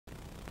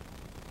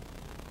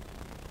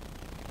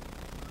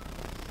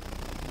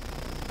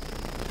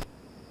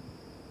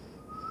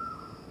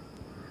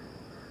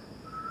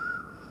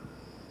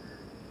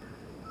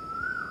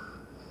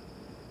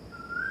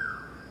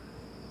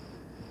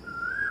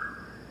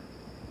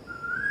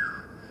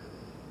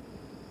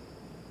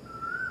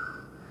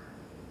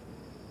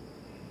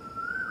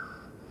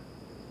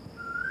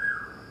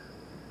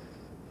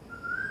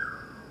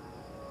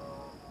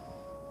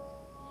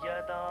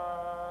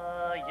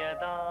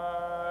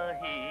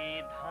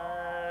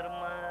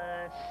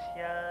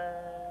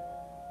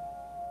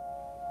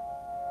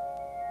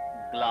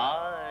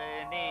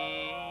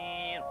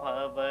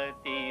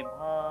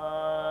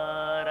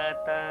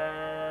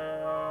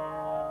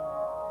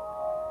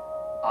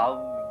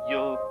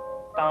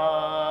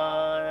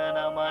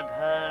तानमधर्मस्य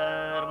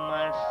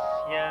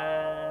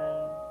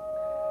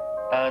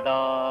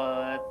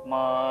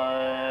तदात्मानं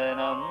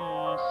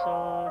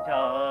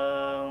सुजाम्यहम्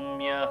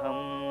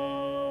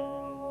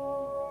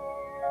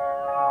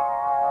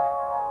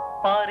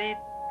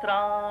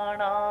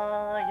परित्राणाय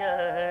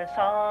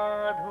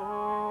साधूनां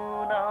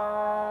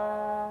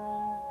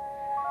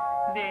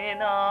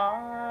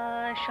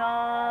विनाशाय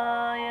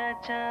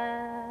च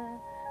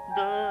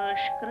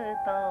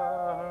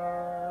दुष्कृतां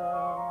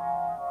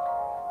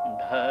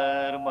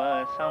धर्म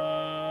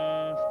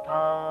संस्थापनार्थाय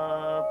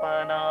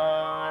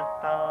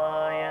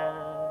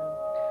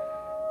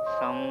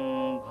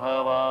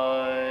संभवामि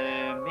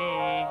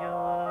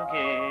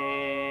युगे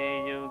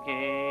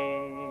युगे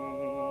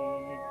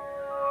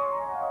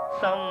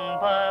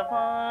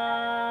संभवामि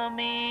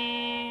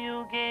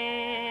युगे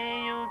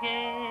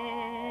युगे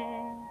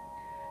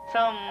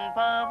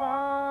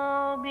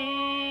संभवामि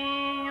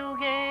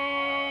युगे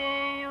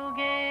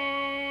युगे.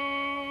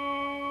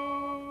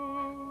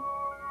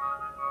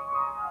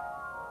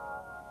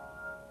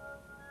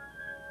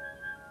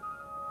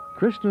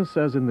 Krishna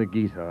says in the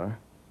Gita,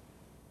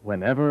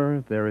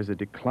 whenever there is a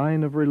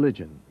decline of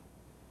religion,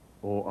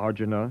 O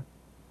Arjuna,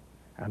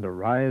 and a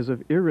rise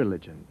of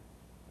irreligion,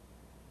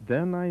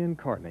 then I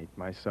incarnate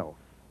myself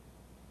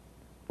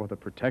for the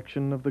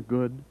protection of the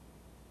good,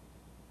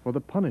 for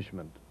the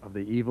punishment of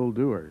the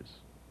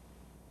evildoers,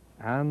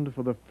 and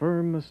for the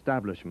firm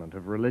establishment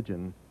of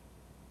religion.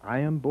 I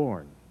am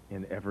born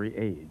in every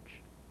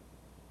age.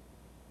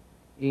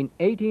 In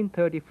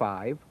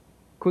 1835,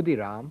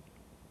 Khudiram,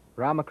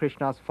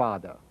 Ramakrishna's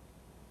father,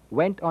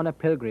 went on a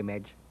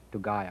pilgrimage to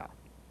Gaya.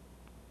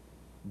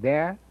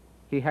 There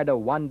he had a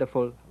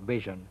wonderful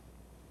vision.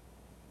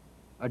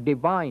 A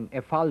divine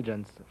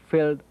effulgence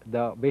filled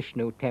the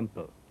Vishnu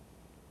temple.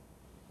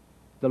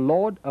 The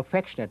Lord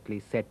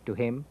affectionately said to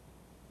him,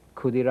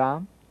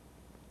 Khudiram,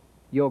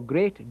 your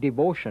great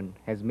devotion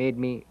has made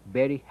me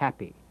very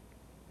happy.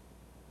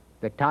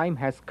 The time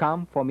has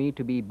come for me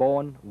to be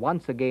born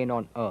once again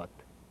on earth.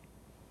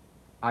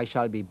 I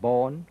shall be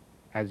born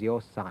as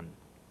your son.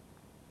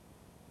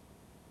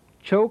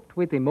 Choked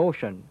with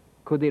emotion,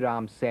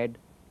 Khudiram said,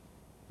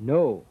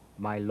 No,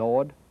 my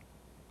lord,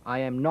 I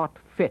am not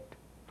fit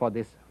for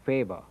this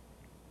favor.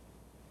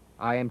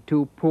 I am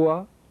too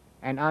poor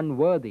and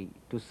unworthy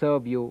to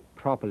serve you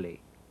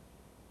properly.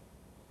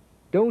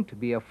 Don't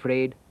be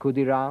afraid,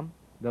 Khudiram,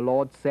 the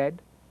Lord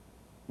said.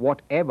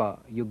 Whatever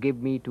you give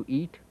me to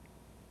eat,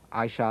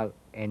 I shall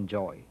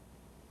enjoy.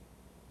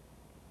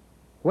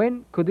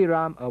 When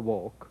Khudiram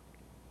awoke,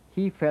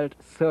 he felt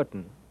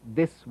certain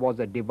this was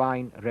a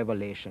divine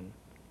revelation,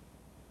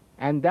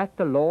 and that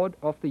the Lord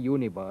of the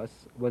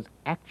universe was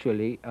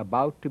actually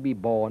about to be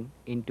born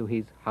into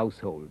his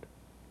household.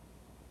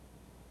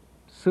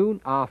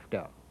 Soon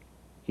after,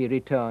 he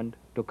returned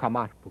to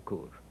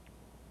Kamarpukur.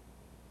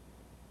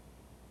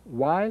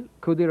 While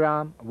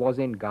Khudiram was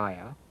in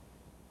Gaya,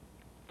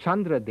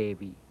 Chandra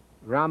Devi,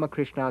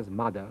 Ramakrishna's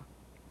mother,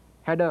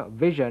 had a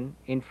vision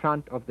in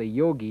front of the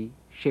Yogi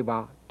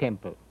Shiva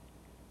temple.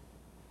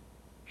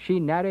 She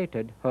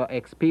narrated her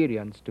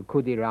experience to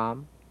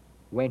Khudiram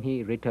when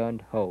he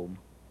returned home.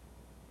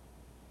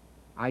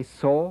 I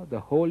saw the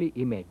holy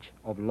image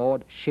of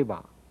Lord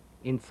Shiva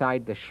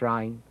inside the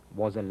shrine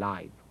was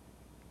alive.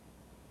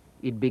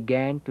 It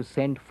began to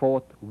send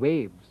forth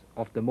waves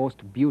of the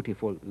most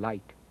beautiful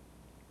light.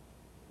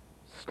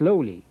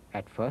 Slowly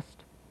at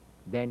first,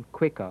 then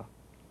quicker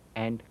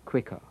and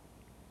quicker.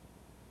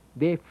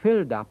 They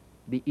filled up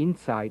the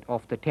inside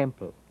of the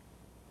temple,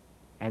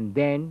 and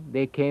then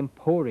they came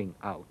pouring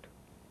out.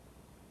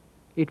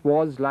 It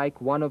was like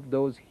one of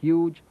those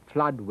huge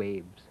flood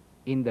waves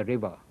in the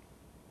river,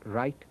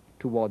 right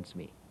towards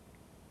me.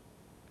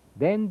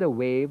 Then the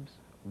waves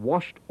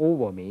washed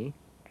over me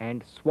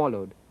and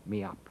swallowed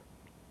me up.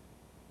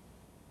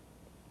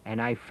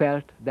 And I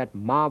felt that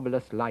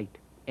marvelous light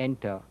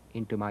enter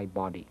into my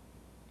body.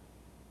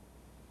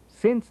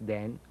 Since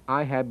then,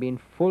 I have been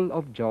full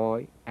of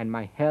joy and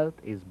my health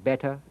is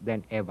better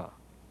than ever.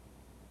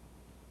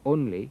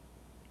 Only,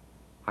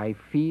 I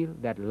feel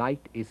that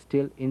light is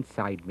still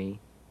inside me,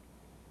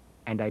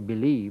 and I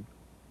believe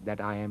that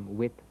I am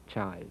with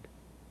child.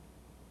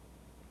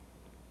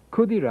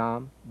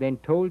 Khudiram then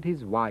told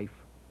his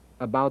wife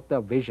about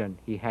the vision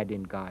he had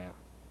in Gaya.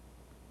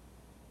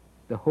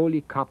 The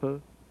holy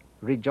couple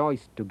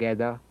rejoiced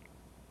together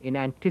in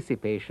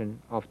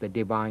anticipation of the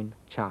divine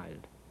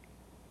child.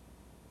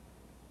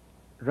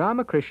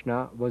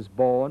 Ramakrishna was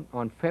born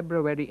on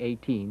February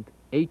 18th,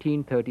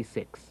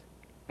 1836,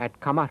 at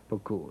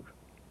Kamarpukur,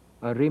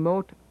 a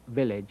remote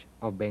village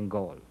of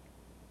Bengal.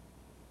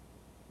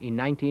 In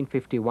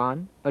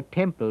 1951, a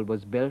temple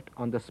was built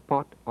on the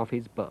spot of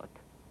his birth.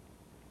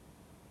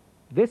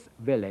 This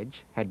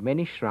village had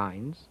many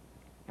shrines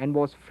and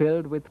was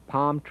filled with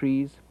palm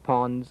trees,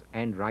 ponds,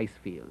 and rice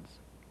fields.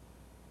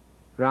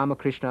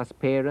 Ramakrishna's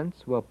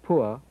parents were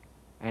poor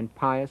and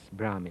pious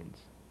Brahmins.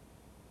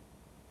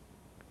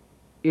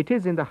 It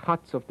is in the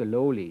huts of the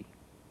lowly,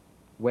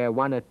 where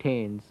one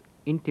attains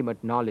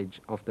intimate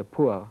knowledge of the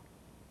poor,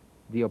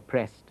 the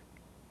oppressed,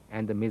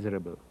 and the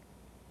miserable.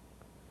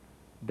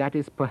 That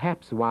is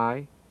perhaps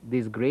why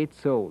these great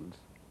souls,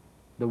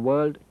 the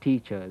world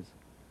teachers,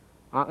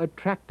 are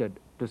attracted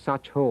to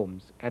such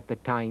homes at the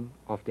time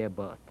of their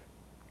birth.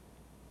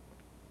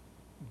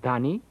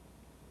 Dhani,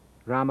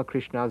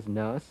 Ramakrishna's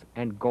nurse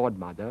and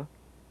godmother,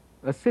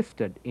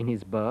 assisted in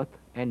his birth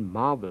and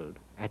marveled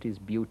at his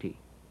beauty.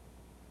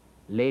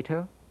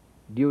 Later,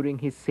 during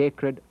his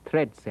sacred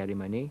thread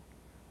ceremony,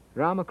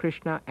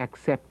 Ramakrishna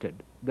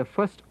accepted the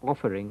first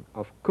offering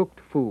of cooked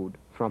food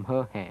from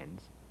her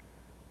hands,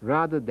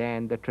 rather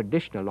than the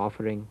traditional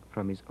offering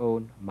from his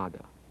own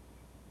mother.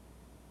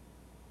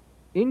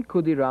 In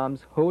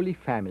Khudiram's holy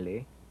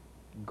family,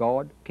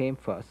 God came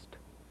first,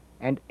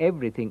 and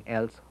everything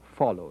else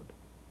followed.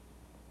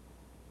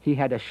 He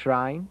had a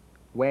shrine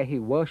where he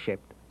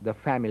worshipped the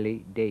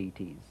family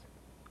deities.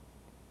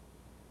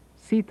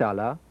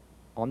 Sitala,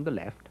 on the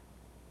left.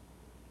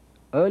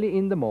 Early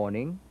in the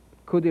morning,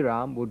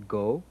 Khudiram would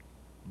go,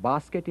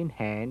 basket in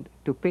hand,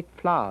 to pick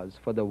flowers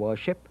for the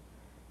worship,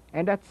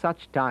 and at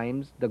such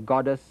times the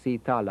goddess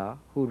Sitala,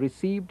 who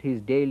received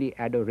his daily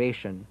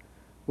adoration,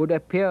 would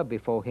appear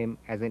before him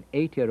as an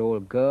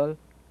 8-year-old girl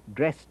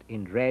dressed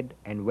in red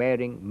and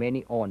wearing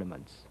many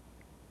ornaments.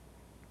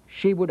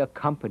 She would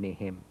accompany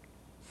him,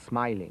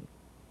 smiling,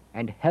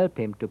 and help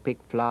him to pick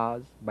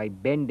flowers by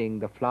bending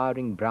the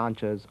flowering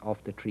branches of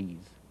the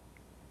trees.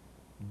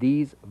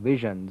 These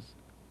visions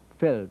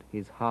filled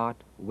his heart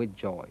with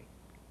joy.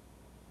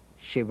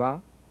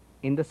 Shiva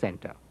in the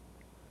center.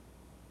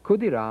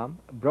 Khudiram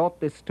brought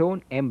the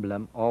stone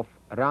emblem of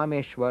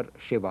Rameshwar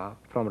Shiva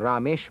from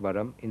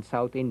Rameshwaram in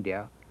South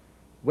India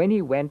when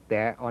he went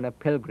there on a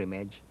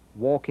pilgrimage,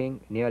 walking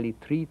nearly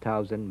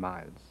 3,000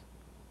 miles.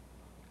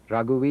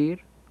 Raghuveer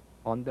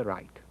on the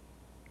right.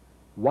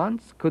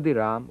 Once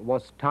Khudiram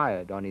was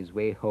tired on his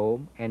way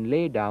home and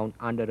lay down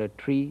under a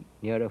tree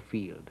near a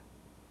field.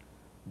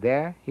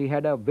 There he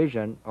had a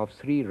vision of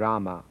Sri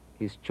Rama,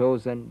 his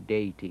chosen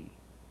deity.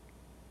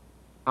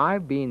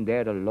 "I've been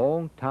there a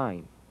long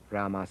time,"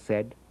 Rama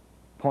said,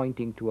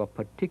 pointing to a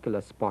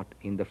particular spot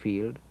in the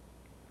field.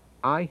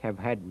 "I have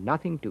had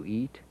nothing to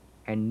eat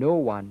and no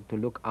one to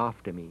look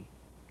after me.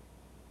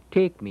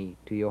 Take me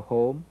to your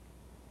home.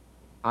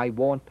 I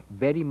want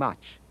very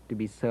much to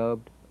be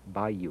served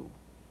by you."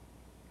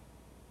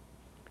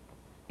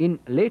 In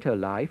later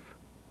life,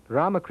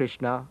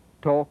 Ramakrishna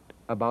talked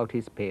about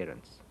his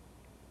parents.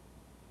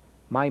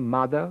 "My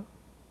mother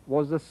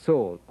was the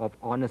soul of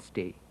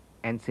honesty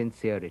and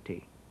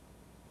sincerity.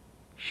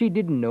 She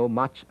didn't know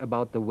much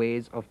about the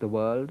ways of the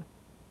world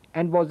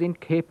and was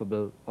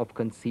incapable of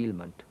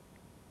concealment.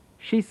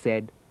 She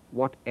said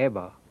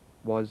whatever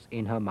was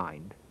in her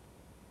mind.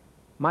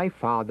 My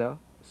father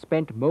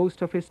spent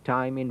most of his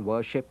time in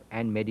worship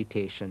and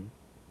meditation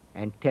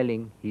and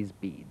telling his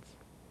beads.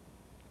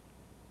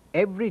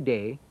 Every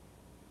day,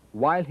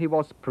 while he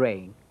was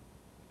praying,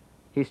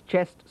 his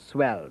chest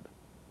swelled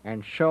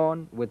and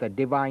shone with a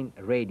divine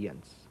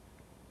radiance,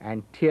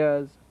 and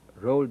tears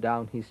rolled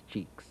down his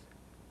cheeks.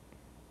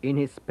 In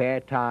his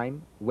spare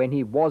time, when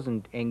he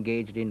wasn't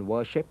engaged in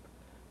worship,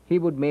 he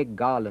would make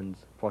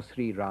garlands for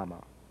Sri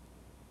Rama.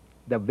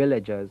 The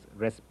villagers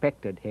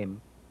respected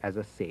him as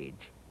a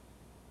sage."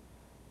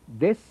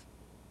 This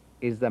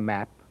is the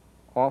map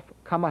of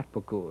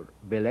Kamarpukur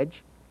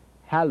village,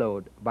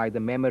 hallowed by the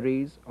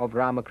memories of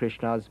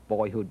Ramakrishna's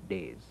boyhood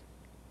days.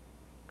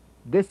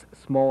 This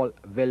small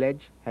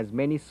village has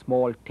many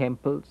small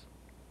temples,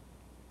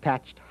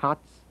 thatched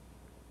huts,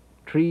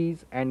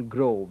 trees and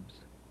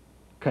groves,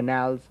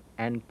 canals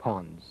and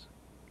ponds.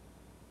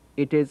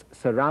 It is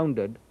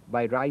surrounded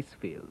by rice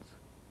fields.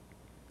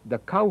 The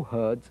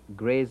cowherds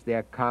graze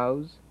their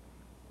cows,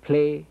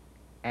 play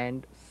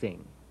and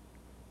sing.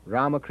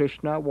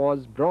 Ramakrishna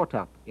was brought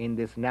up in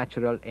this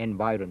natural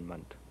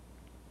environment.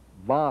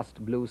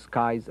 Vast blue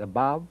skies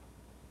above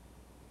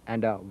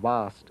and a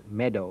vast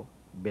meadow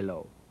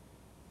below.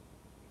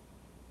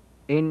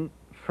 In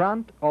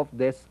front of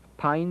this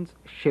Pines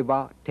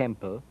Shiva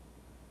temple,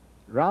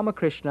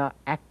 Ramakrishna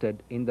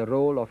acted in the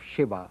role of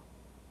Shiva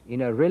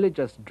in a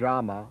religious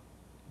drama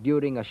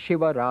during a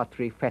Shiva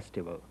Ratri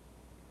festival.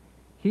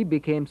 He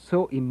became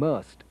so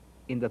immersed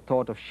in the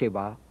thought of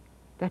Shiva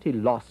that he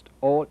lost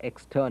all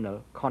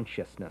external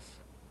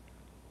consciousness.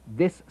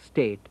 This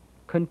state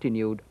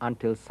continued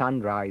until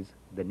sunrise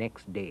the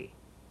next day.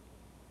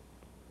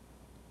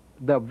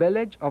 The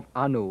village of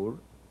Anur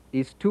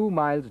is 2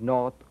 miles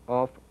north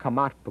of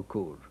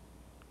Kamarpukur.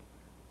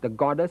 The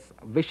goddess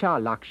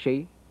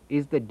Vishalakshi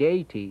is the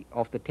deity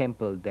of the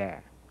temple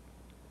there.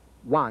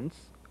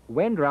 Once,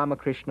 when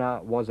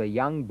Ramakrishna was a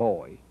young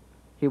boy,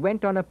 he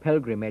went on a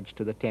pilgrimage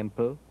to the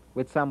temple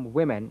with some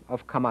women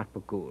of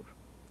Kamarpukur.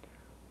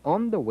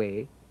 On the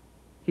way,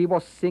 he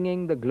was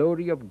singing the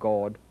glory of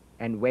God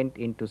and went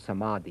into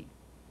samadhi.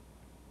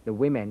 The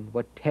women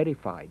were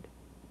terrified,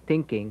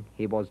 thinking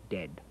he was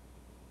dead.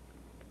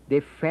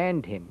 They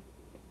fanned him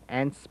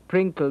and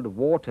sprinkled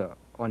water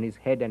on his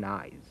head and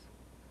eyes.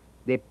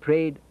 They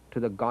prayed to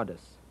the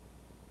goddess,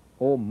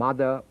 "O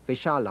Mother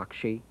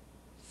Vishalakshi,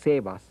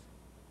 save us,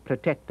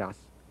 protect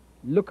us,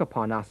 look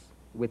upon us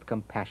with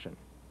compassion.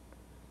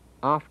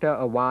 After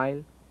a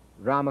while,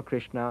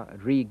 Ramakrishna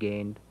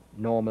regained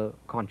normal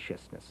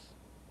consciousness.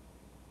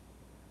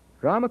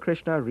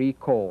 Ramakrishna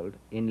recalled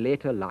in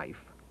later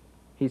life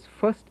his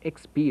first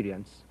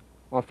experience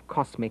of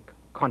cosmic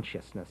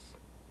consciousness.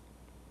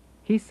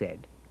 He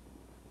said,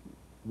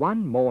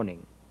 "One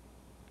morning,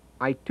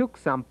 I took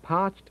some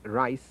parched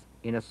rice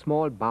in a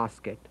small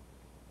basket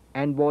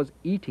and was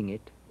eating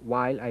it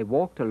while I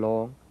walked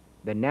along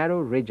the narrow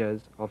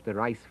ridges of the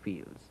rice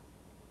fields.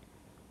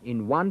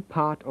 In one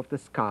part of the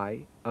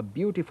sky, a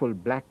beautiful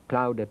black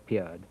cloud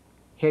appeared,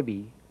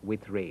 heavy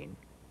with rain.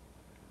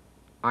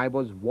 I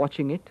was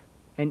watching it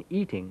and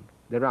eating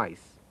the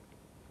rice.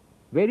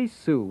 Very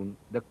soon,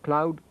 the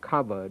cloud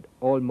covered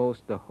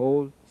almost the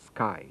whole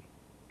sky,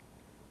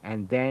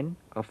 and then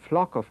a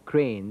flock of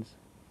cranes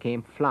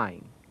came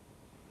flying.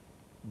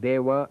 They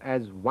were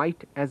as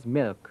white as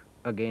milk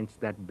against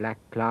that black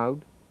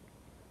cloud.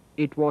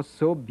 It was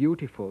so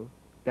beautiful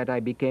that I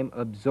became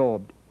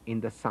absorbed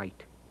in the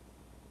sight.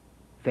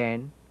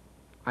 Then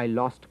I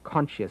lost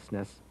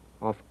consciousness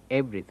of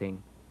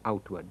everything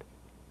outward.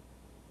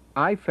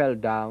 I fell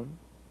down,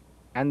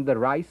 and the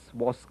rice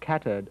was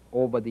scattered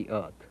over the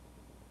earth.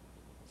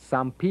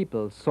 Some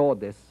people saw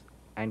this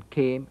and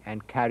came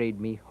and carried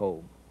me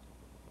home."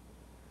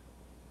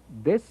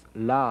 This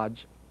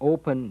large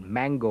open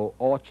mango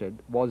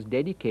orchard was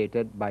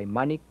dedicated by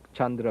Manik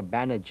Chandra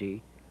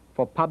Banerjee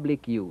for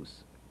public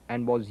use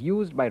and was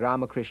used by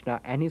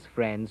Ramakrishna and his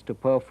friends to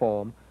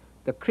perform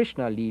the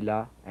Krishna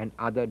Leela and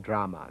other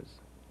dramas.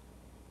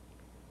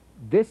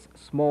 This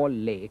small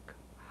lake,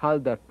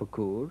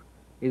 Haldarpukur,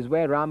 is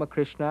where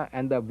Ramakrishna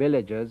and the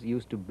villagers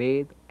used to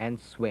bathe and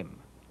swim.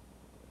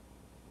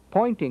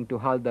 Pointing to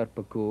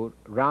Haldarpukur,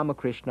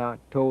 Ramakrishna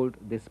told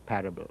this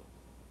parable.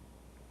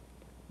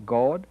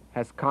 God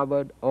has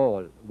covered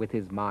all with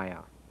his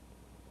Maya.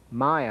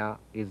 Maya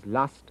is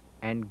lust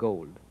and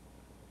gold.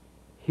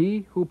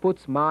 He who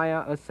puts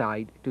Maya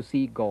aside to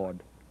see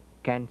God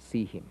can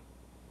see him.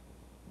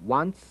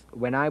 Once,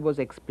 when I was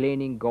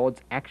explaining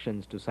God's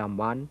actions to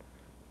someone,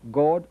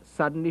 God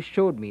suddenly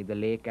showed me the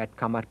lake at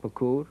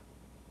Kamarpukur.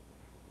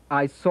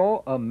 I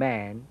saw a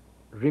man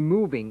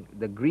removing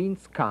the green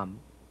scum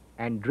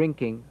and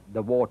drinking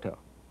the water.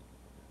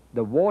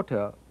 The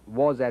water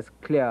was as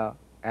clear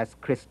as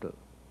crystal.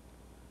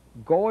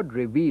 God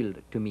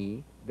revealed to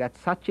me that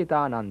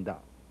Satchitananda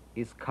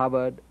is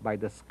covered by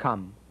the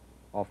scum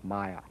of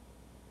Maya.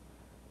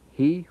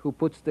 He who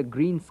puts the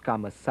green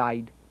scum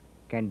aside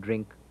can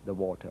drink the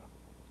water.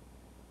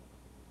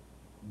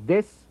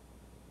 This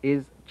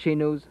is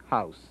Chinu's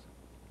house.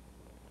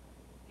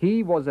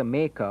 He was a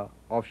maker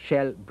of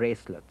shell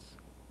bracelets.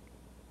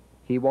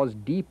 He was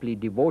deeply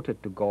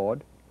devoted to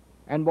God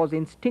and was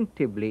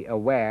instinctively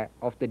aware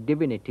of the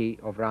divinity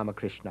of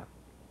Ramakrishna.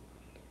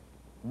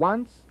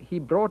 Once he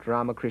brought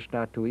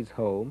Ramakrishna to his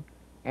home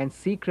and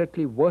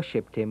secretly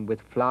worshipped him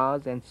with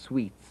flowers and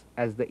sweets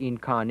as the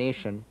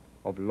incarnation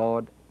of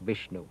Lord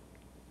Vishnu.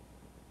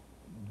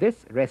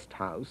 This rest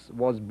house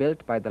was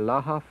built by the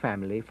Laha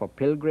family for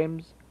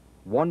pilgrims,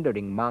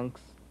 wandering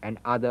monks, and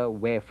other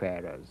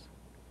wayfarers.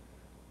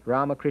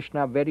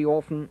 Ramakrishna very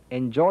often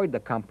enjoyed the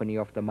company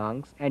of the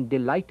monks and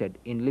delighted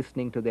in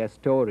listening to their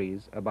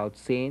stories about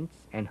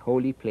saints and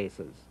holy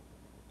places.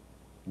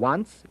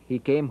 Once he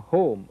came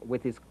home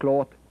with his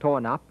cloth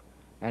torn up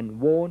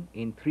and worn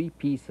in 3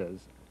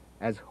 pieces,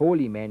 as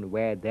holy men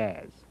wear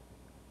theirs.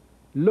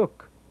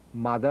 "Look,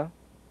 mother,"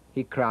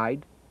 he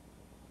cried,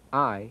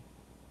 "I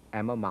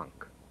am a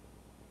monk."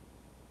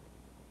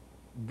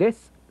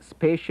 This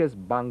spacious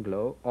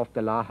bungalow of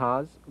the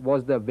Lahas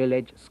was the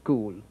village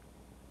school,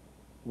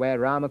 where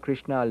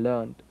Ramakrishna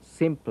learnt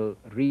simple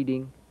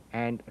reading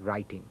and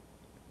writing.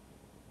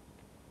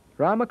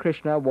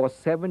 Ramakrishna was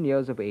 7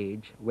 years of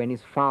age when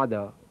his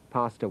father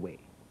passed away.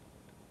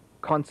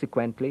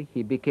 Consequently,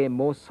 he became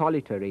more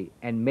solitary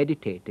and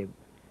meditative,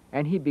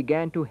 and he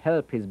began to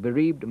help his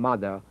bereaved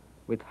mother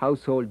with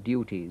household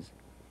duties,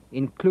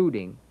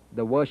 including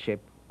the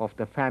worship of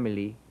the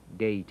family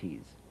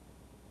deities.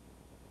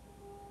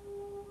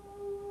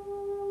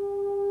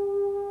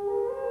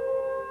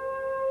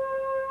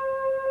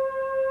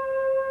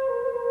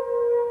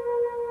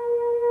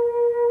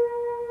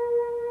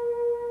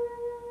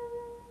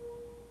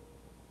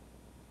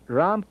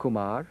 Ram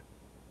Kumar,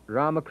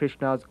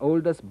 Ramakrishna's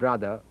oldest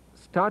brother,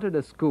 started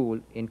a school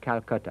in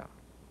Calcutta.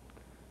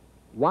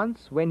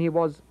 Once, when he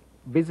was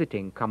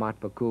visiting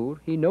Kamarpukur,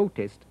 he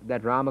noticed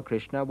that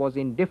Ramakrishna was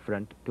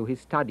indifferent to his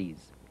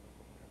studies.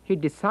 He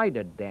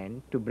decided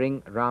then to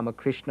bring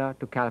Ramakrishna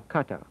to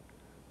Calcutta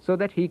so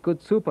that he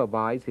could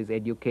supervise his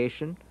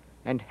education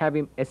and have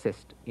him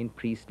assist in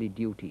priestly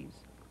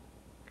duties.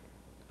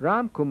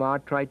 Ram Kumar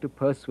tried to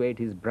persuade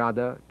his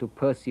brother to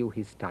pursue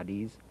his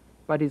studies,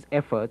 but his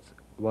efforts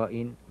were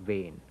in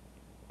vain.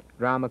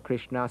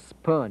 Ramakrishna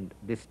spurned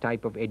this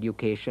type of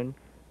education,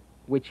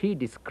 which he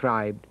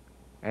described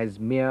as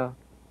mere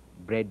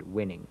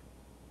bread-winning.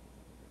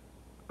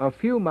 A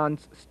few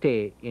months'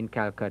 stay in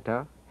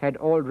Calcutta had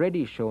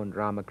already shown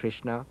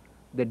Ramakrishna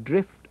the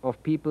drift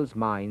of people's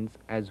minds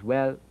as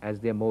well as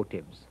their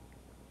motives.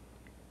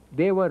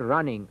 They were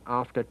running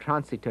after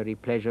transitory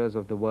pleasures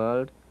of the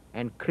world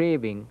and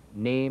craving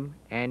name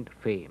and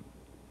fame.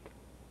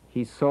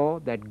 He saw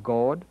that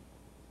God,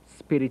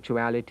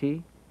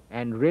 spirituality,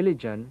 and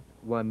religion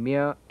were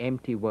mere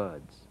empty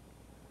words,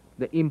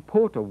 the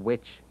import of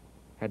which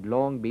had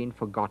long been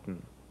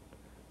forgotten,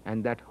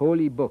 and that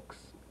holy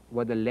books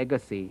were the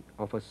legacy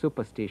of a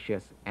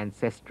superstitious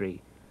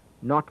ancestry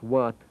not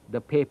worth the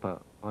paper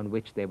on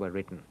which they were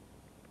written.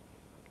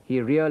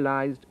 He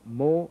realized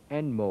more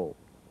and more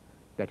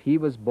that he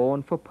was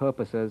born for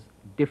purposes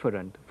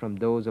different from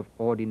those of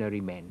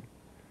ordinary men,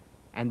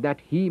 and that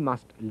he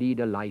must lead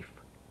a life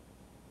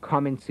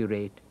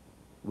commensurate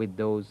with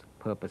those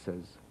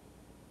purposes.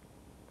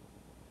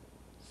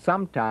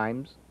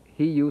 Sometimes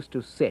he used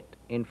to sit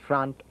in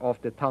front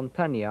of the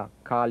Tantanya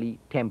Kali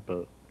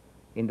temple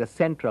in the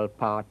central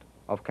part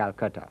of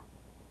Calcutta.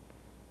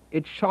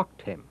 It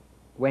shocked him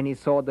when he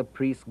saw the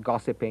priests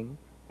gossiping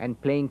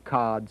and playing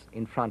cards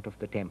in front of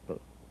the temple.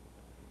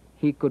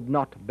 He could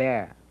not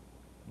bear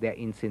their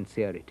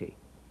insincerity.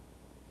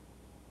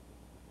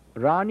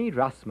 Rani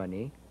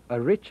Rasmani,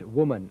 a rich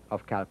woman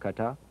of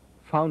Calcutta,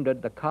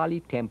 founded the Kali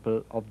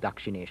temple of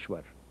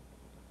Dakshineswar.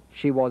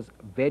 She was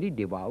very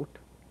devout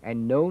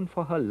and known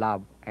for her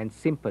love and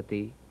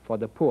sympathy for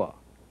the poor.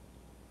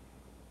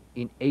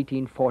 In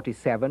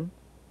 1847,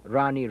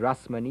 Rani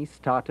Rasmani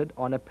started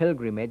on a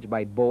pilgrimage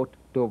by boat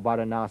to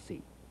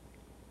Varanasi.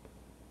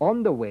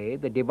 On the way,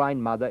 the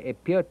Divine Mother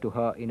appeared to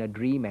her in a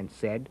dream and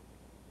said,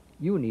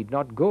 "You need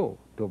not go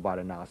to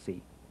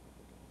Varanasi.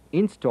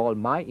 Install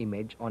my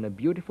image on a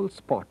beautiful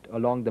spot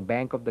along the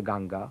bank of the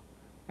Ganga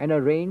and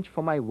arrange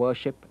for my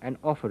worship and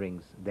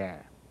offerings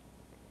there.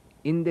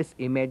 In this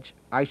image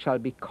I shall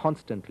be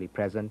constantly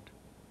present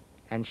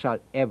and shall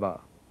ever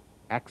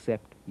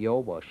accept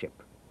your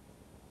worship."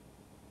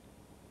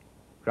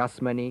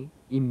 Rasmani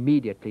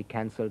immediately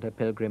cancelled her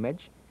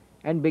pilgrimage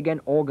and began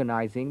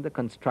organizing the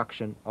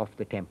construction of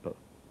the temple.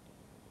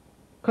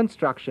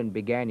 Construction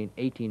began in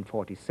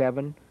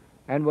 1847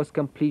 and was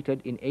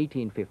completed in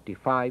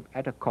 1855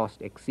 at a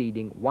cost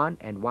exceeding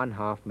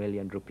 1.5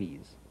 million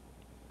rupees.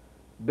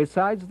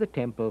 Besides the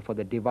temple for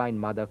the Divine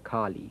Mother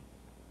Kali,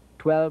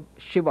 12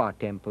 Shiva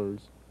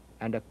temples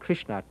and a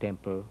Krishna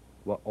temple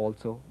were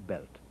also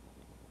built.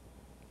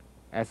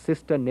 As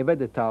Sister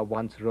Nivedita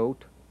once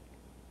wrote,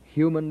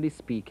 "Humanly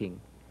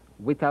speaking,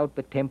 without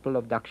the temple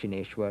of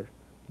Dakshineswar,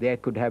 there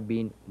could have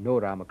been no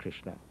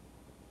Ramakrishna.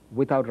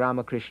 Without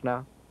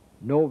Ramakrishna,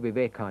 no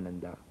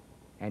Vivekananda.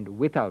 And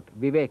without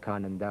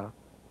Vivekananda,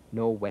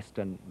 no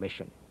Western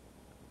mission."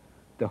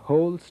 The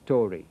whole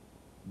story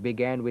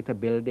began with a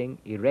building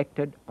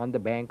erected on the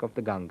bank of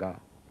the Ganga,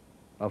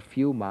 a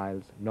few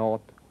miles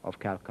north of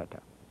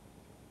Calcutta.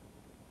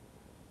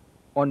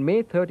 On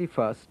May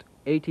 31st,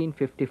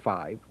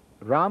 1855,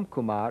 Ram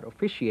Kumar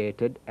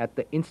officiated at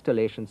the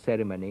installation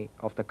ceremony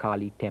of the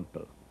Kali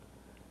temple.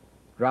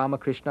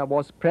 Ramakrishna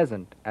was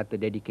present at the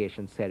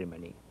dedication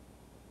ceremony.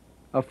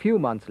 A few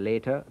months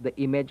later, the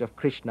image of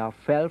Krishna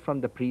fell from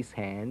the priest's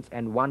hands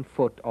and 1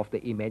 foot of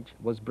the image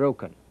was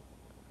broken.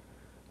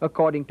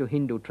 According to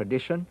Hindu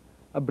tradition,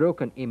 a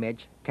broken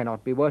image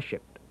cannot be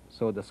worshipped,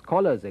 so the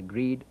scholars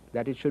agreed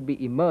that it should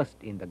be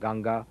immersed in the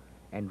Ganga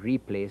and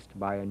replaced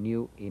by a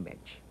new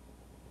image.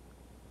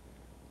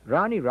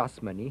 Rani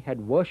Rasmani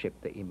had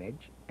worshipped the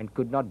image and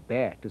could not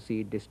bear to see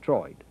it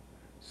destroyed,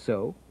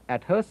 so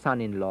at her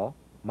son-in-law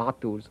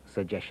Mathur's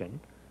suggestion,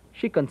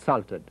 she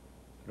consulted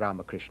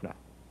Ramakrishna.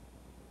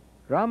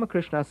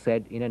 Ramakrishna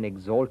said in an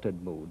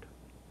exalted mood,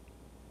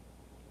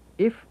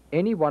 "If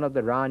any one of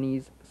the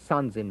Rani's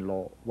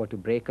sons-in-law were to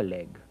break a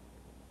leg,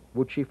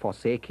 would she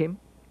forsake him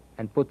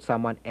and put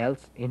someone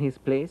else in his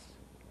place?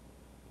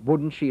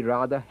 Wouldn't she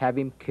rather have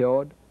him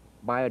cured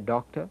by a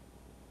doctor?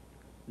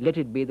 Let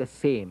it be the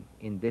same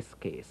in this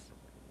case.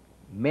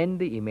 Mend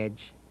the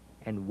image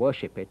and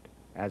worship it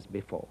as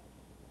before."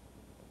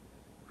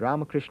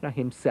 Ramakrishna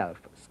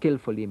himself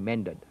skillfully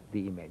mended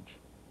the image.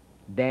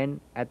 Then,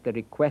 at the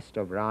request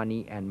of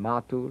Rani and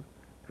Mathur,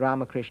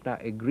 Ramakrishna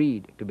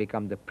agreed to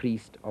become the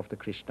priest of the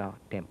Krishna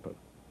temple.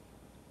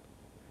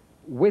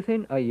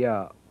 Within a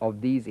year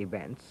of these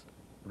events,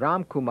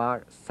 Ram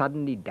Kumar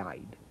suddenly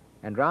died,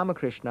 and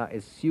Ramakrishna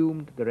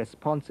assumed the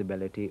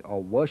responsibility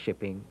of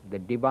worshipping the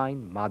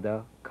Divine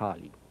Mother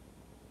Kali.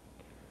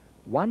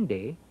 One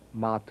day,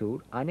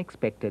 Mathur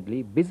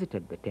unexpectedly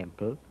visited the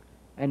temple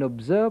and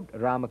observed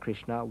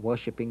Ramakrishna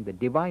worshipping the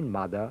Divine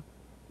Mother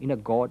in a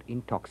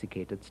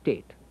God-intoxicated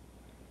state.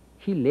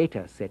 He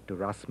later said to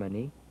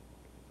Rasmani,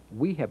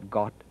 "We have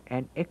got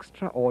an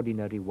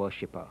extraordinary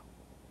worshipper.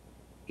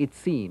 It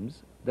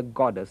seems the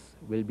goddess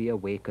will be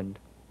awakened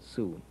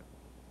soon."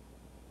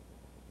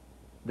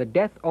 The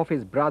death of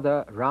his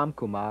brother Ram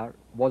Kumar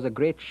was a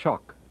great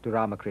shock to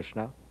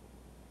Ramakrishna.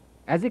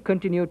 As he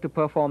continued to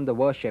perform the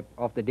worship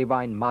of the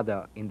Divine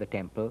Mother in the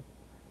temple,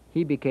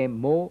 he became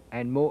more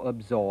and more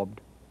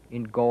absorbed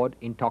in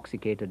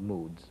God-intoxicated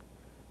moods.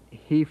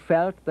 He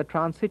felt the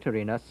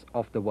transitoriness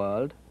of the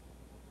world,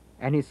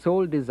 and his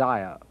sole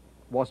desire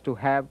was to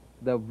have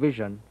the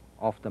vision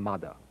of the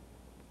mother.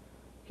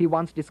 He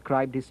once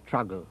described his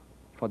struggle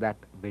for that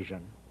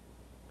vision.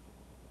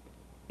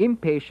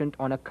 Impatient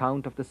on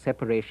account of the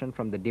separation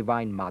from the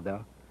Divine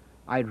Mother,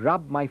 I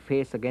rubbed my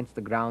face against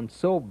the ground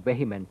so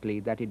vehemently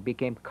that it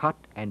became cut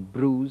and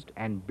bruised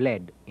and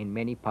bled in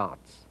many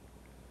parts.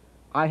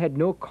 I had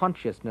no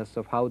consciousness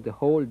of how the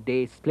whole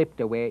day slipped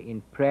away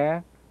in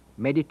prayer,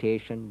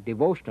 meditation,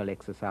 devotional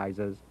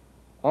exercises,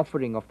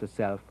 offering of the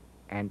self,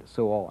 and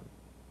so on.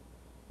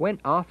 When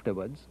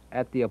afterwards,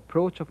 at the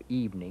approach of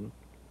evening,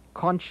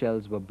 conch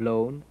shells were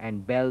blown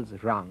and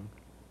bells rung,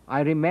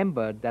 I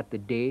remembered that the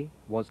day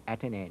was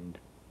at an end.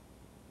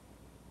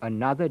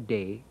 Another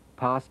day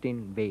passed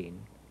in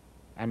vain,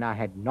 and I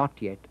had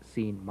not yet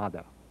seen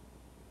Mother.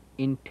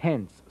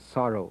 Intense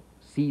sorrow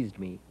seized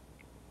me,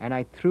 and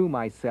I threw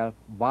myself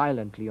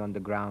violently on the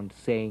ground,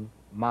 saying,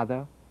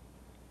 "Mother,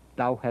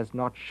 thou hast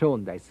not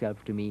shown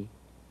thyself to me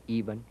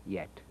even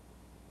yet."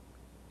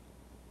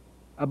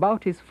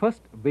 About his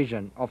first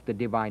vision of the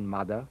Divine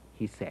Mother,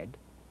 he said,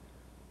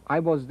 "I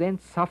was then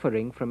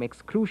suffering from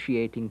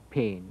excruciating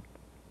pain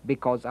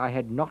because I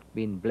had not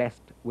been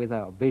blessed with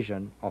a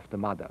vision of the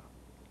Mother.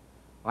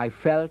 I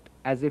felt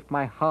as if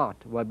my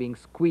heart were being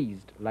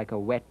squeezed like a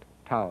wet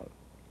towel.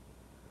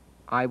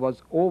 I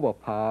was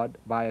overpowered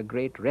by a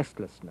great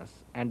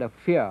restlessness and a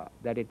fear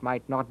that it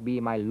might not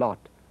be my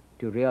lot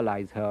to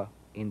realize her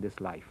in this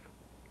life.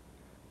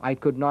 I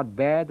could not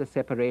bear the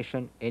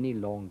separation any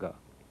longer.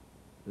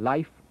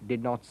 Life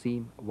did not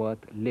seem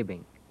worth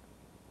living.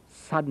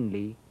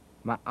 Suddenly,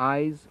 my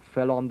eyes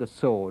fell on the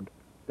sword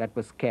that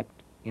was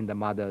kept in the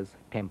Mother's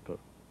temple.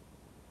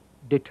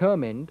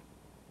 Determined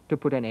to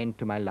put an end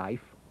to my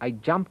life, I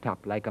jumped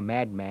up like a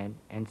madman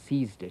and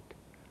seized it,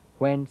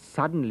 when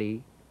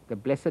suddenly the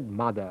Blessed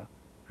Mother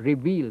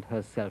revealed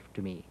herself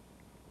to me,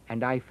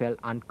 and I fell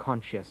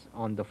unconscious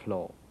on the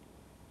floor.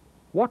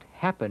 What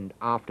happened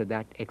after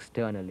that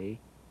externally,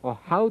 or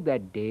how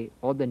that day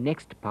or the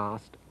next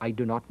passed, I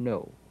do not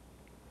know.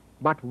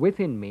 But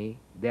within me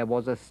there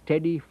was a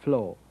steady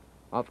flow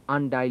of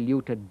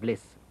undiluted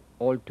bliss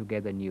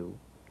altogether new,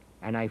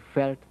 and I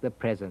felt the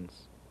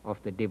presence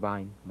of the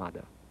Divine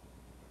Mother."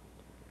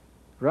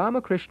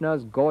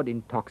 Ramakrishna's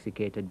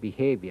God-intoxicated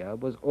behavior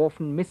was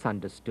often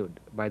misunderstood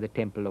by the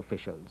temple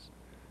officials.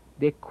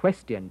 They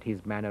questioned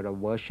his manner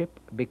of worship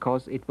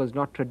because it was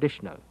not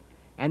traditional,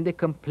 and they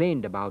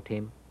complained about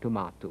him to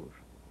Mathur.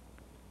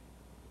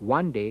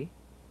 One day,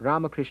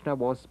 Ramakrishna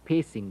was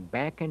pacing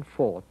back and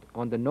forth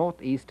on the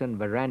northeastern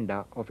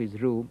veranda of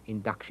his room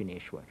in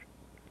Dakshineswar.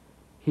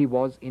 He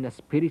was in a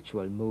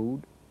spiritual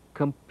mood,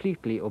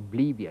 completely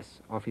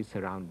oblivious of his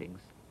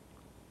surroundings.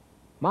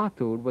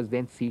 Mathur was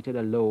then seated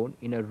alone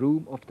in a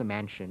room of the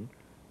mansion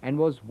and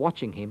was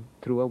watching him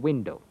through a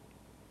window.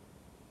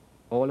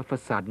 All of a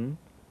sudden,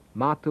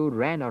 Mathur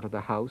ran out of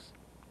the house,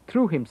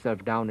 threw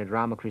himself down at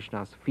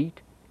Ramakrishna's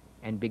feet,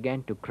 and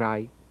began to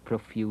cry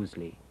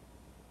profusely.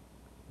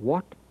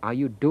 "What are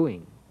you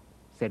doing?"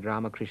 said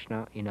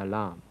Ramakrishna in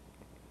alarm.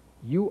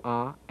 "You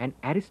are an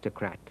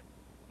aristocrat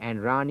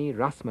and Rani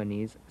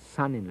Rasmani's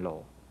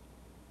son-in-law.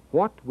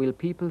 What will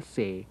people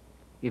say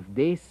if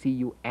they see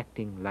you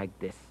acting like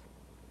this?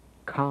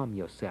 Calm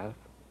yourself.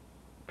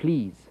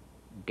 Please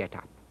get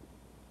up."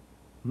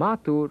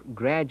 Mathur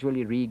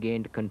gradually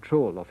regained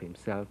control of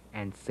himself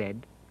and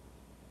said,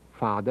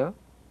 "Father,"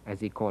 as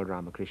he called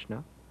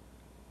Ramakrishna,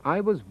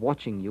 "I was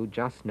watching you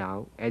just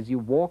now as you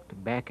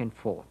walked back and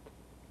forth.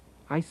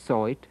 I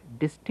saw it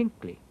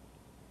distinctly.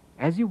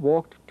 As you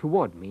walked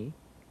toward me,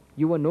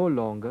 you were no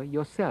longer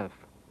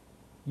yourself.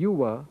 You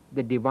were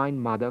the Divine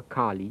Mother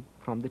Kali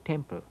from the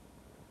temple.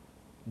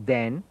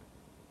 Then,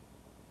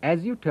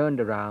 as you turned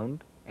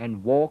around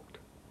and walked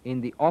in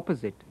the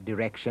opposite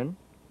direction,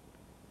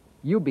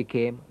 you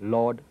became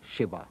Lord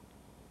Shiva.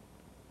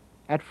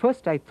 At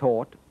first I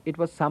thought it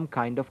was some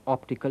kind of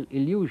optical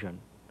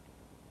illusion.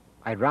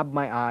 I rubbed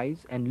my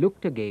eyes and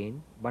looked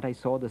again, but I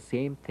saw the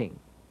same thing.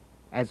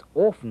 As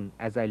often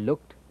as I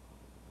looked,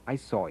 I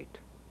saw it."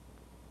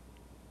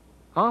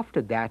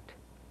 After that,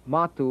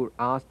 Mathur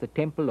asked the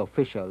temple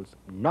officials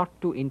not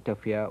to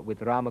interfere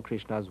with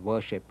Ramakrishna's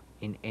worship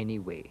in any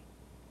way.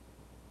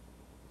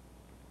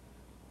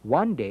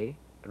 One day,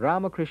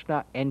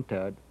 Ramakrishna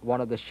entered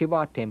one of the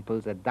Shiva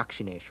temples at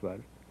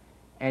Dakshineswar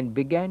and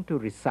began to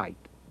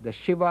recite the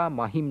Shiva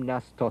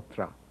Mahimna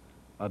Stotra,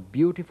 a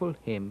beautiful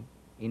hymn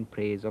in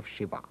praise of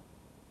Shiva.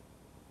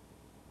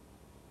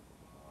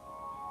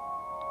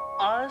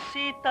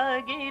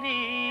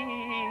 आसितगिरि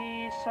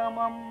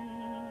समं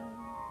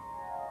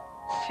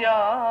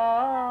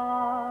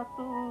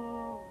स्यातु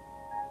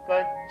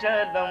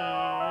कज्जलं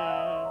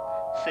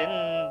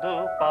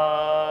सिन्धुपात्रे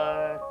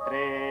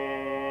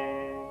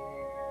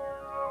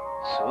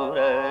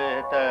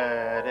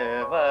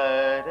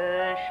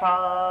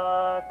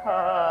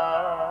सुरतरवर्षाखा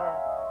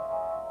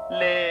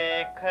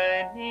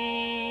लेखनी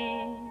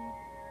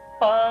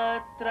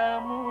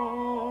पत्रमूर्वी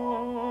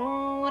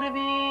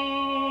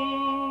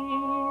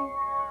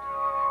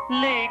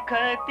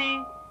लिखति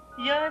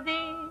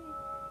यदि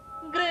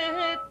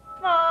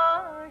गृहीत्वा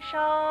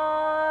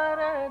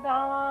शारदा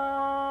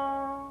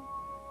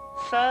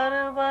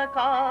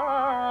सर्वकालं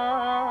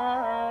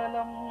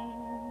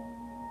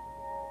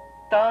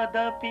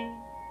तदपि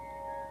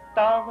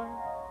तव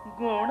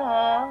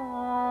गुणानामीश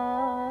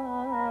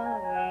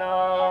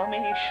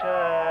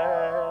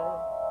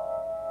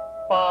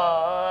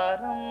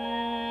पारं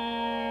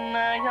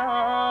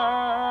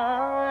नयाति।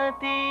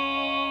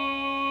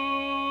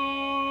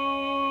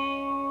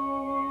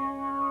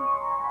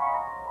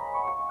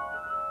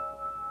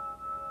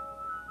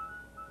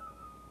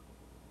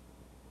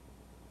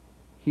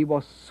 He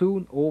was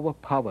soon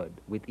overpowered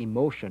with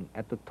emotion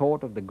at the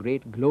thought of the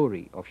great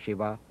glory of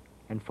Shiva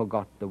and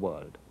forgot the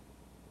world.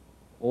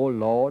 "O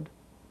Lord,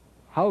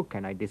 how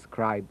can I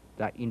describe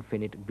thy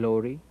infinite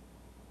glory?"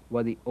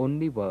 were the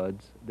only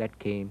words that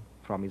came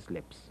from his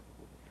lips.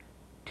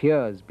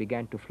 Tears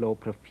began to flow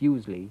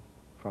profusely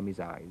from his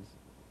eyes.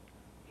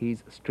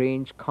 His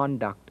strange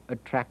conduct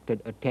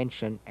attracted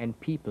attention and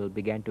people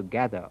began to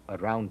gather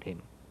around him.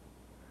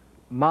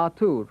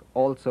 Mathur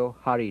also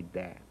hurried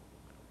there.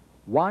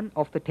 One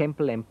of the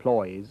temple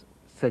employees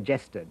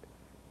suggested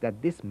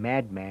that this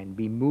madman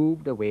be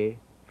moved away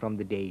from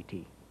the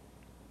deity.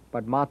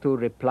 But Mathur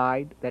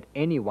replied that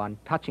anyone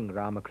touching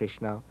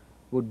Ramakrishna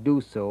would do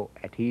so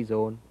at his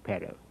own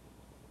peril.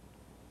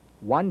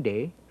 One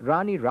day,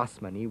 Rani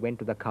Rasmani went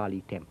to the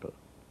Kali temple.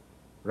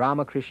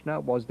 Ramakrishna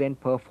was then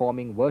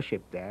performing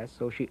worship there,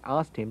 so she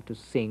asked him to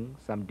sing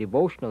some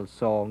devotional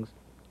songs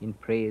in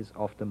praise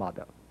of the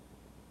mother.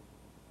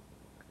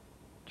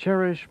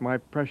 Cherish my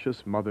precious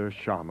mother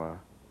Shama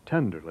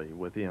tenderly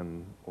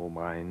within, O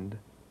mind.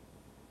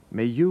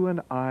 May you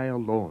and I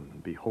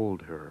alone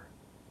behold her,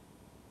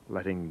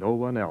 letting no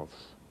one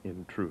else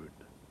intrude.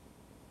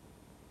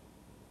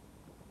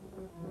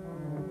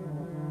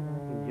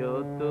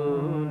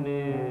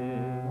 যতনে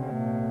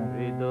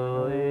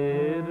হৃদয়ে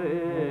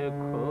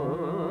রেখো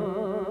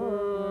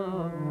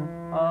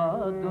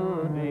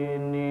আদরে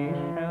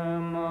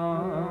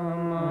নিশমামাকে,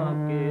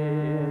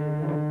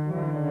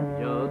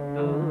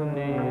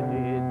 যতনে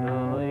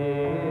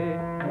হৃদয়ে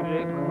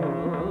রেখো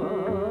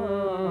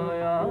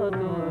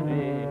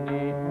আদরে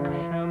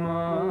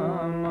নিশমামাকে।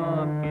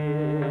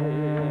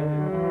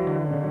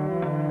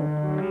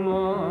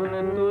 মন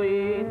তুই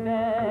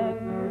দেখ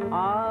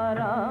আর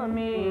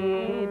আমি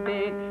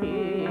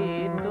দেখি,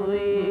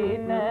 তুই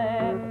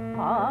দেখ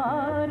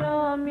আর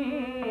আমি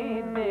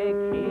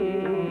দেখি,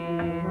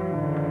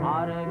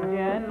 আর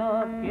যেন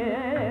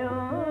কেউ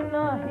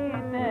নাহি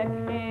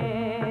দেখে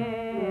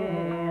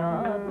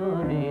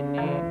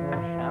Adarini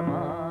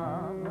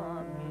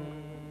শ্যামাকে।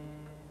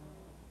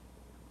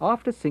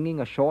 After singing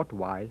a short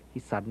while, he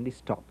suddenly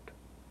stopped,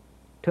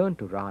 turned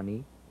to Rani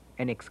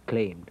and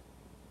exclaimed,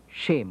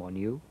 "Shame on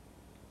you,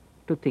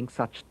 to think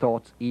such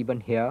thoughts even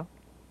here,"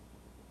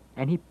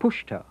 and he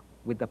pushed her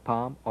with the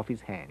palm of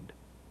his hand.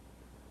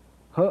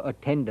 Her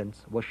attendants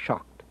were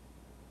shocked,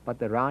 but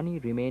the Rani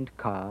remained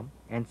calm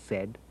and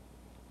said,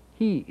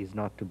 "He is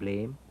not to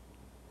blame.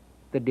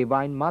 The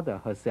Divine Mother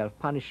herself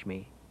punished me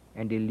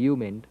and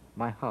illumined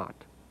my heart."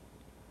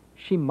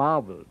 She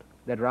marveled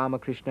that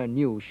Ramakrishna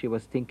knew she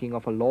was thinking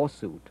of a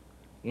lawsuit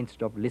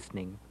instead of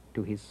listening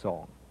to his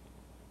song.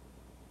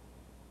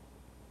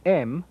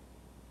 M.,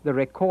 the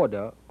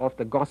recorder of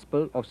the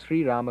Gospel of Sri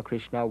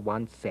Ramakrishna,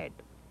 once said,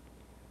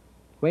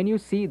 "When you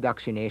see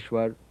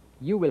Dakshineswar,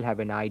 you will have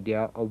an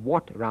idea of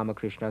what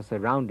Ramakrishna's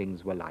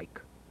surroundings were like.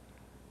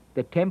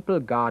 The temple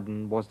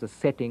garden was the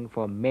setting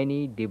for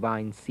many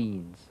divine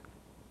scenes.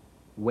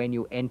 When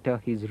you enter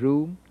his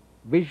room,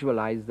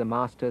 visualize the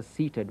master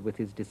seated with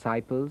his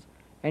disciples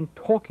and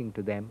talking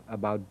to them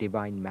about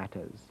divine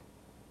matters.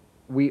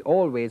 We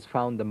always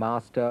found the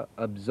master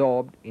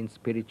absorbed in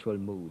spiritual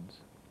moods.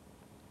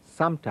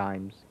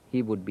 Sometimes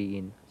he would be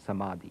in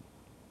samadhi."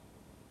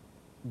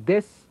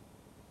 This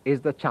is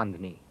the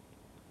Chandni,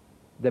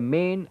 the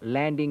main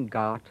landing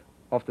ghat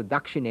of the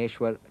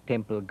Dakshineswar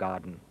temple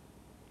garden.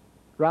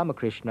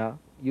 Ramakrishna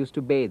used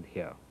to bathe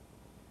here.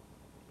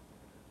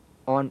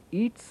 On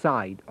each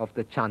side of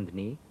the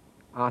Chandni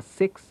are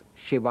 6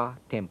 Shiva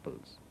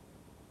temples.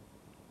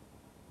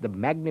 The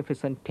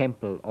magnificent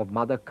temple of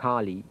Mother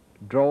Kali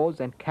draws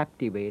and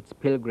captivates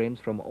pilgrims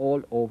from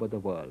all over the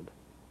world.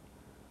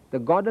 The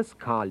goddess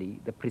Kali,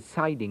 the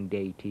presiding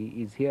deity,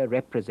 is here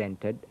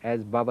represented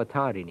as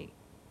Bhavatarini,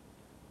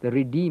 the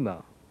redeemer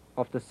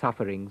of the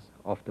sufferings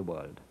of the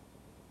world.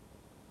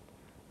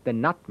 The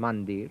Nat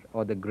Mandir,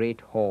 or the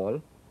Great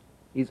Hall,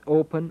 is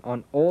open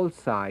on all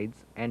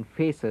sides and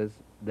faces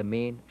the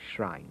main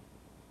shrine.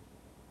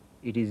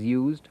 It is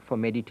used for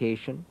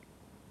meditation,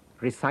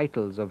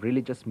 recitals of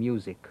religious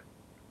music,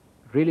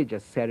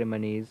 religious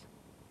ceremonies,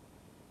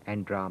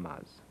 and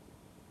dramas.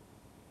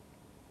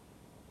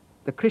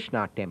 The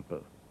Krishna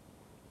temple.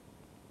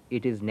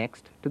 It is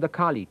next to the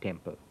Kali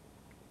temple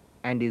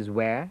and is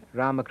where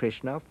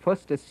Ramakrishna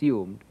first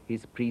assumed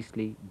his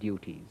priestly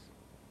duties.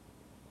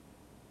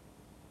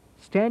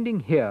 Standing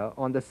here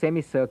on the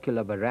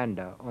semicircular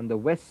veranda on the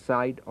west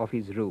side of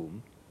his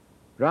room,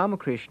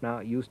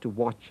 Ramakrishna used to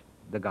watch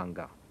the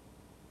Ganga.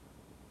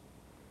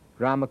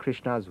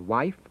 Ramakrishna's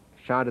wife,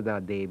 Sharada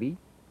Devi,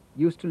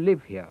 used to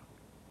live here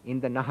in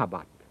the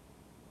Nahabat,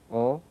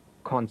 or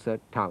concert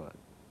tower.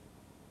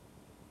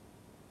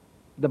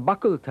 The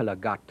Bakultala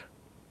Ghat,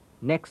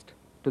 next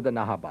to the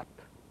Nahabat.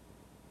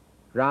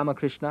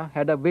 Ramakrishna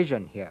had a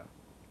vision here,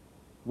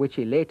 which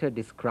he later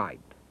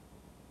described.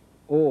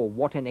 Oh,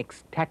 what an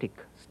ecstatic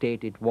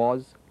state it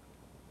was!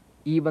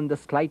 Even the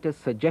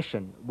slightest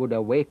suggestion would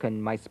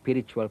awaken my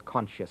spiritual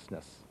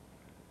consciousness.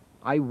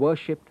 I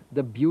worshipped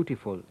the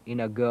beautiful in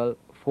a girl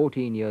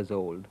 14 years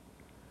old.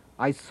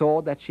 I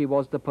saw that she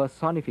was the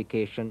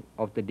personification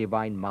of the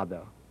Divine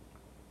Mother.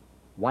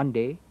 One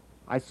day,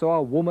 I saw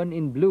a woman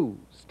in blue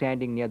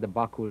standing near the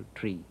bakul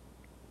tree.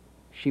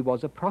 She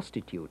was a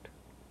prostitute,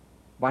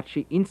 but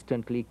she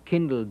instantly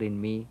kindled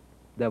in me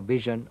the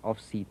vision of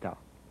Sita.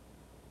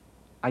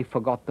 I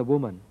forgot the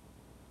woman.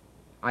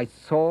 I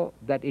saw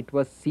that it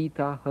was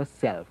Sita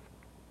herself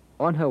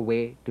on her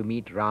way to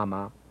meet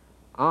Rama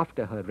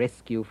after her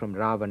rescue from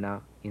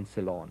Ravana in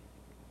Ceylon.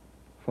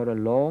 For a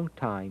long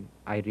time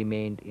I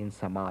remained in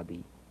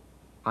samadhi,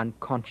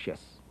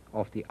 unconscious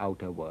of the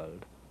outer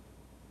world.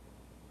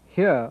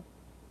 Here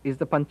is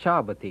the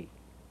Panchavati,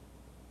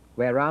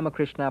 where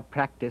Ramakrishna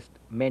practiced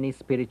many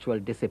spiritual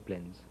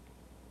disciplines.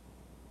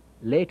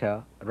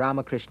 Later,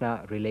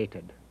 Ramakrishna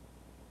related,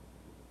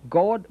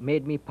 God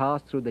made me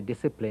pass through the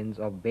disciplines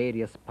of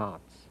various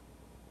paths,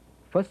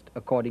 first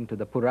according to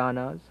the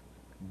Puranas,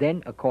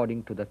 then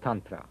according to the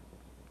Tantra.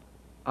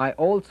 I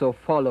also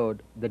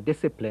followed the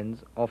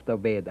disciplines of the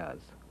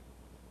Vedas.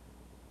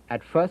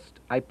 At first,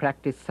 I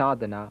practiced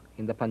sadhana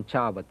in the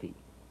Panchavati.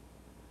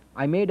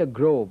 I made a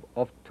grove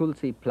of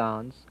tulsi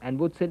plants and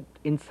would sit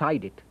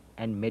inside it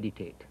and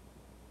meditate.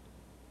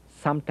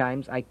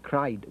 Sometimes I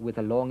cried with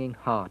a longing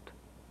heart,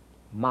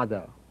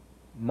 Mother,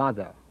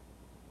 Mother,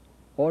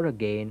 or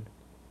again,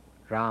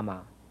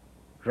 Rama,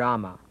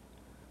 Rama.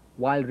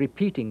 While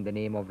repeating the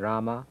name of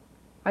Rama,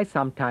 I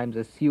sometimes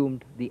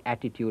assumed the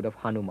attitude of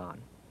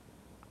Hanuman.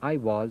 I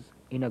was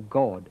in a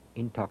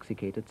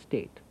God-intoxicated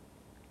state.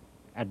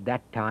 At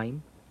that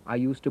time, I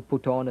used to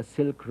put on a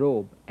silk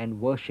robe and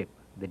worship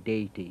the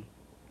deity.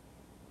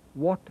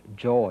 What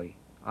joy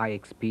I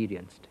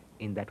experienced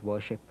in that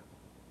worship.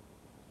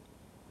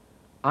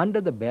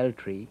 Under the bell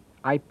tree,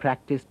 I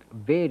practiced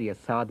various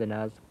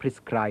sadhanas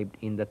prescribed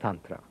in the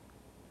Tantra.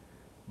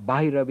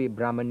 Bhairavi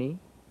Brahmani,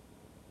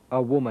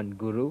 a woman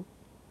guru,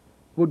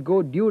 would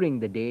go during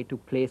the day to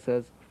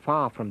places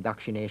far from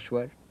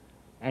Dakshineswar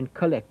and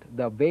collect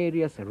the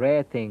various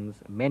rare things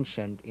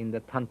mentioned in the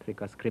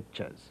Tantrika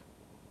scriptures.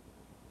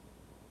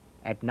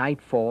 At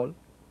nightfall,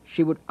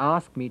 she would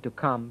ask me to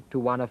come to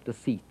one of the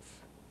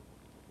seats.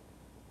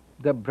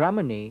 The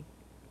Brahmani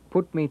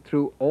put me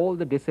through all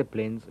the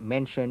disciplines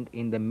mentioned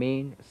in the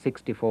main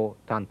 64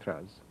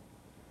 Tantras.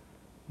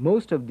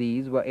 Most of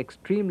these were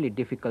extremely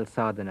difficult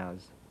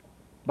sadhanas,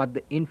 but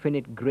the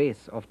infinite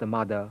grace of the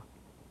Mother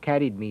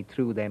carried me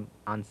through them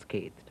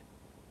unscathed.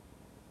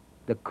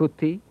 The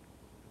Kuti,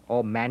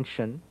 or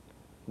mansion,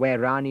 where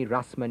Rani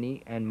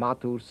Rasmani and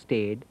Mathur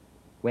stayed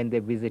when they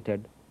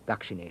visited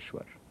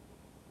Dakshineswar.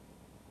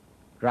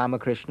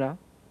 Ramakrishna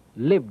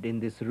lived in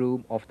this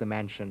room of the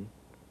mansion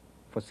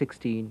for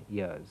 16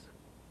 years.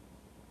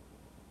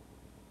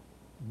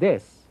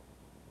 This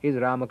is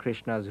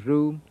Ramakrishna's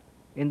room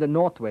in the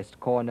northwest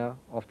corner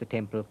of the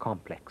temple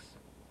complex.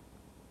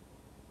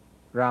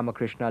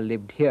 Ramakrishna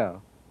lived here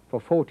for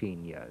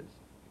 14 years.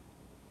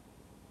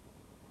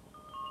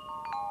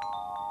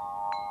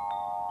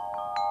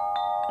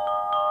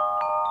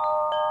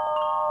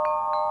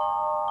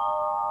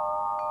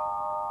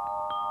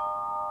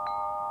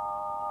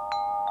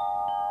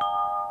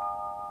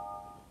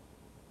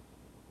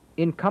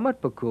 In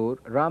Kamarpukur,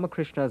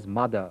 Ramakrishna's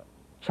mother,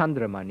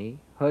 Chandramani,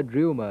 heard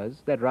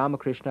rumors that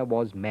Ramakrishna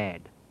was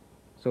mad,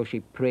 so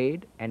she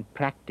prayed and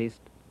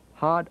practiced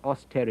hard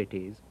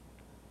austerities,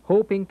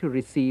 hoping to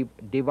receive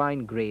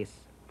divine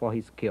grace for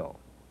his cure.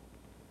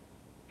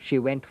 She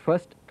went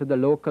first to the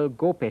local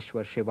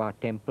Gopeshwar Shiva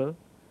temple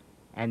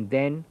and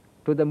then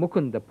to the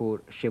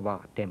Mukundapur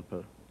Shiva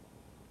temple.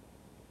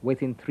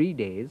 Within 3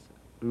 days,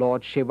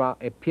 Lord Shiva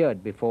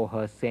appeared before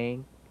her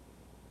saying,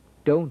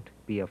 "Don't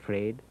be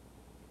afraid.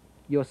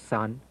 Your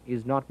son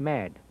is not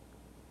mad.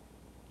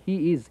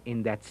 He is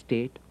in that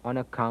state on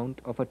account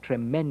of a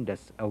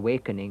tremendous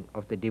awakening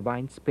of the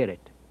divine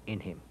spirit in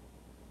him."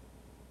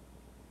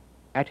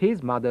 At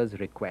his mother's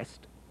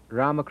request,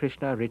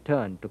 Ramakrishna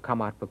returned to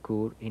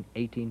Kamarpukur in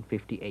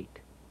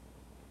 1858.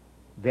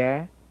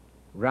 There,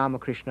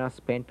 Ramakrishna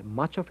spent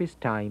much of his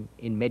time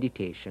in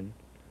meditation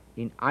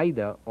in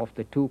either of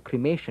the 2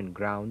 cremation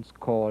grounds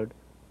called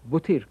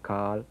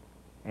Buthirkal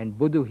and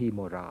Buduhi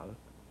Moral,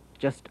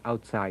 just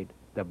outside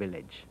the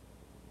village.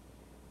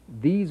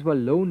 These were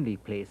lonely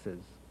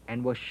places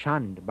and were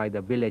shunned by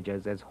the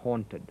villagers as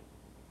haunted.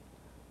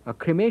 A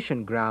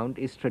cremation ground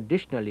is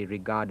traditionally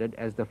regarded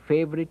as the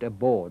favorite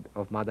abode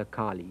of Mother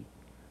Kali,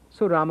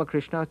 so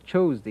Ramakrishna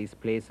chose these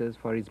places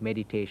for his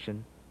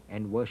meditation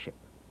and worship.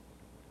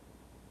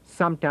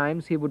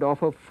 Sometimes he would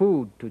offer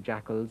food to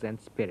jackals and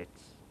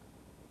spirits.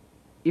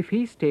 If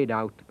he stayed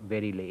out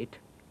very late,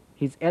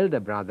 his elder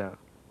brother,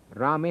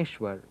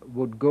 Rameshwar,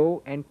 would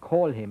go and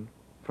call him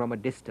from a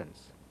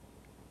distance.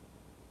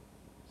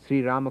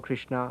 Sri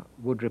Ramakrishna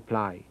would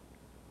reply,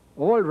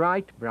 "All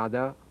right,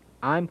 brother,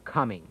 I'm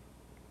coming,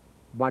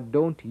 but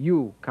don't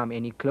you come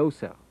any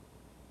closer.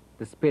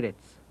 The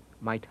spirits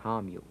might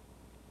harm you."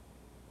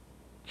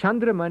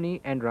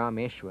 Chandramani and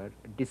Rameshwar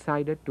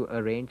decided to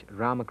arrange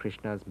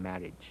Ramakrishna's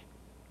marriage,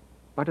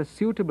 but a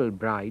suitable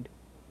bride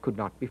could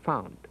not be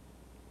found.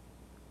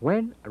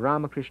 When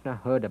Ramakrishna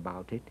heard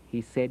about it, he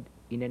said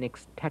in an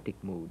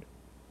ecstatic mood,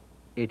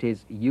 "It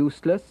is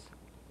useless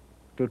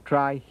to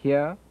try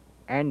here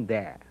and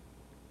there.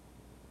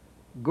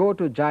 Go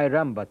to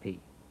Jairambati,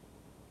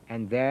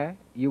 and there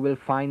you will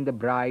find the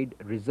bride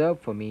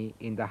reserved for me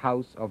in the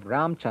house of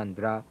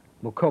Ramchandra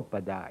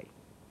Mukhopadhyay."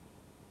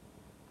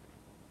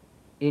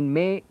 In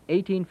May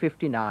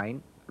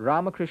 1859,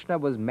 Ramakrishna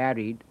was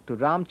married to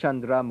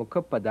Ramchandra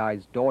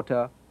Mukhopadhyay's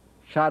daughter,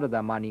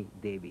 Sharadamani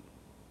Devi.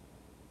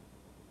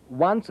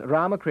 Once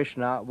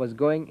Ramakrishna was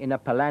going in a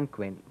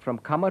palanquin from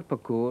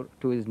Kamarpukur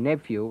to his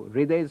nephew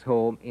Hriday's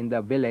home in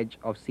the village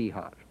of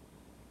Sihar.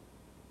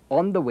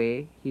 On the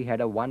way, he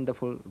had a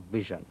wonderful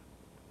vision.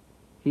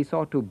 He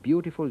saw two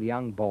beautiful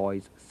young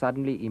boys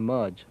suddenly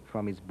emerge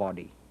from his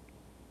body.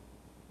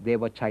 They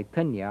were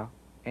Chaitanya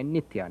and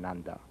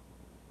Nityananda,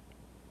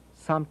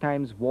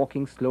 sometimes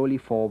walking slowly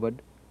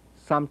forward,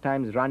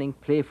 sometimes running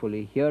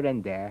playfully here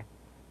and there,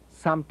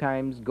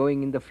 sometimes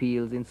going in the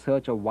fields in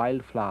search of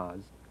wild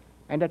flowers,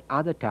 and at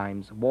other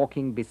times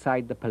walking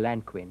beside the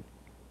palanquin.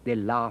 They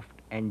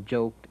laughed and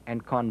joked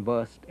and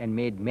conversed and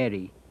made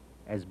merry,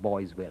 as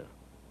boys will.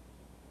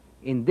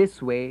 In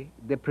this way,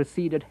 they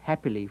proceeded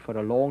happily for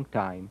a long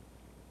time,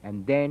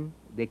 and then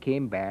they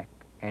came back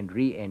and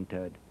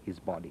re-entered his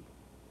body.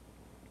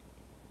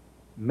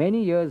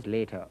 Many years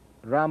later,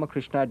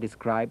 Ramakrishna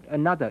described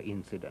another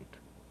incident.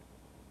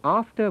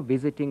 After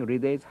visiting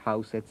Hriday's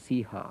house at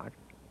Sihar,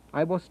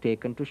 I was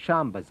taken to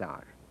Sham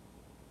Bazar.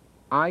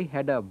 I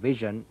had a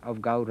vision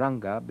of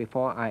Gauranga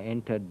before I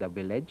entered the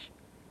village,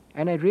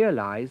 and I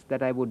realized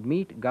that I would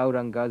meet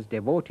Gauranga's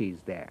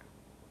devotees there.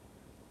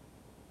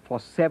 For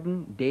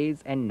 7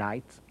 days and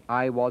nights,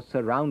 I was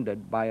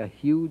surrounded by a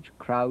huge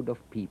crowd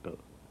of people.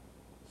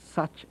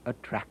 Such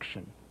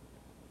attraction!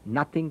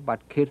 Nothing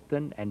but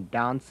kirtan and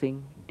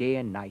dancing day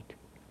and night.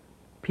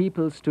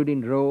 People stood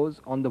in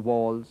rows on the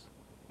walls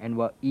and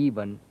were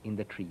even in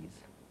the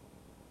trees.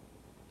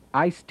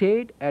 I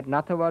stayed at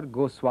Nathavar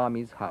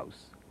Goswami's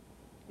house.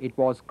 It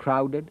was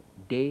crowded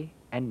day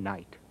and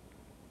night.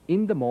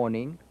 In the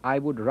morning, I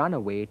would run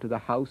away to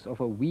the house of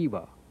a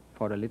weaver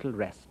for a little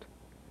rest.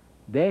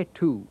 There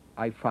too,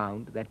 I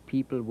found that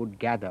people would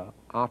gather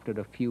after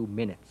a few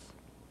minutes.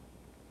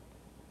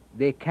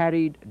 They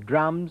carried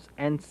drums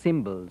and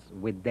cymbals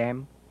with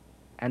them,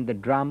 and the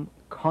drum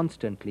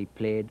constantly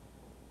played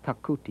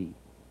Takuti,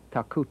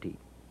 Takuti.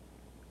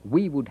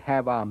 We would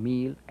have our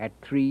meal at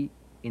 3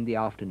 in the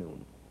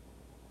afternoon.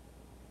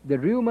 The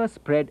rumor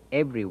spread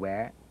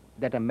everywhere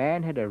that a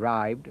man had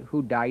arrived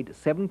who died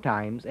 7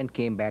 times and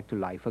came back to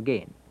life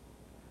again.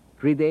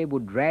 Hriday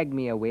would drag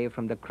me away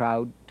from the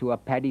crowd to a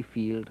paddy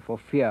field for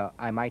fear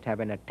I might have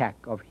an attack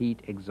of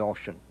heat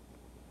exhaustion.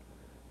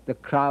 The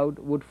crowd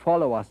would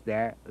follow us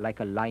there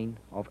like a line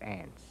of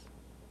ants.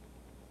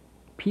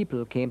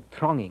 People came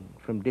thronging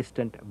from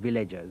distant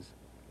villages.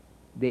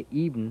 They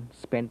even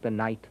spent the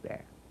night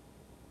there.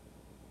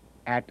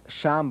 At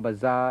Sham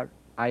Bazar,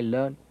 I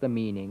learnt the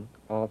meaning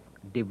of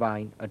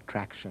divine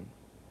attraction.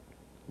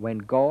 When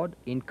God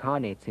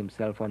incarnates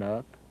himself on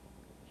earth,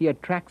 he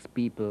attracts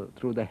people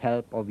through the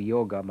help of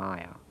Yoga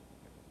Maya,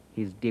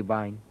 his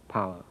divine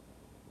power.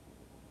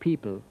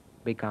 People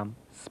become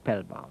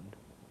spellbound.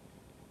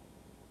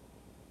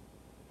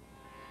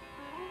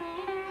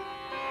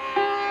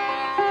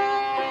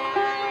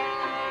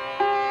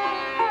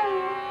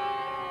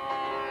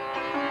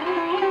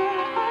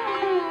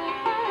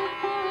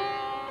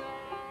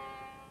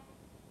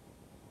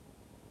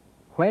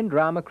 When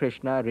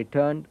Ramakrishna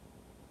returned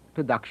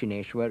to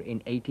Dakshineswar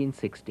in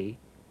 1860,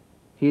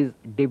 his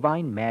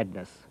divine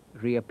madness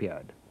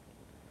reappeared.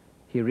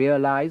 He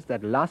realized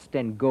that lust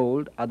and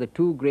gold are the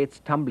 2 great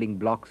stumbling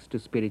blocks to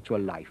spiritual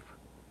life.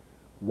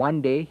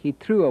 One day he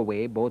threw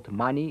away both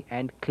money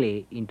and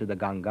clay into the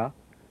Ganga,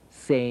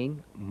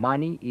 saying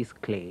money is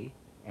clay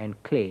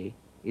and clay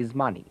is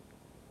money.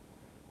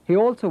 He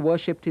also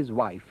worshipped his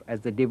wife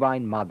as the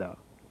divine mother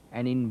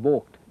and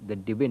invoked the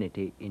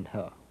divinity in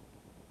her.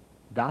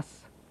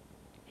 Thus,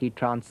 he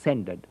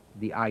transcended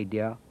the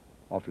idea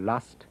of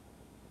lust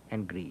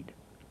and greed.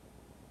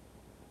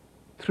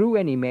 Through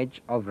an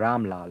image of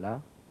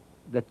Ramlala,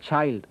 the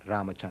child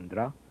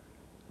Ramachandra,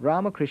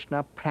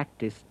 Ramakrishna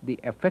practiced the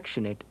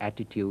affectionate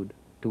attitude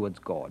towards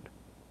God.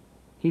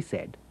 He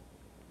said,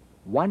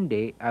 "One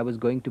day I was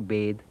going to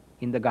bathe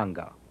in the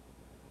Ganga.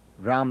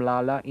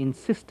 Ramlala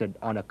insisted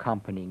on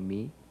accompanying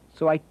me,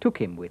 so I took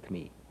him with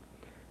me.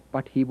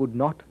 But he would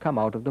not come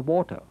out of the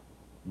water,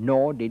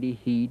 nor did he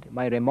heed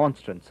my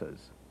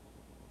remonstrances.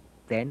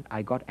 Then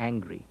I got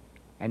angry,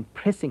 and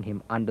pressing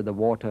him under the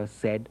water,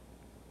 said,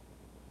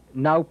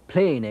 'Now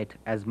play in it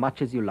as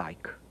much as you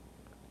like.'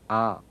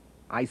 Ah,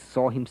 I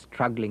saw him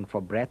struggling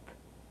for breath.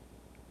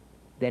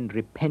 Then,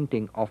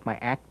 repenting of my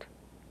act,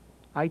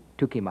 I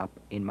took him up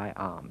in my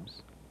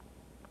arms.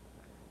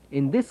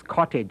 In this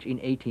cottage in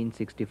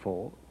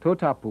 1864,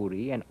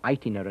 Totapuri, an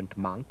itinerant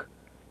monk,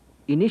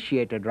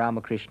 initiated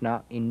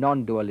Ramakrishna in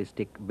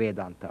non-dualistic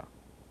Vedanta.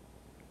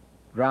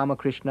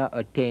 Ramakrishna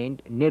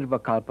attained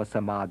Nirvikalpa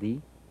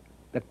Samadhi,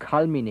 the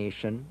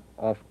culmination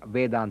of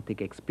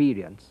Vedantic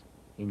experience,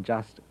 in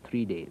just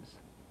 3 days.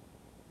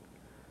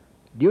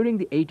 During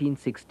the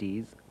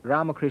 1860s,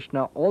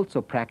 Ramakrishna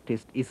also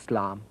practiced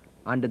Islam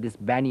under this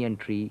banyan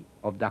tree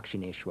of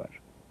Dakshineswar.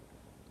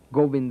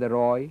 Govinda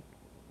Roy,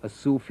 a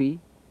Sufi,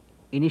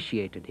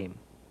 initiated him.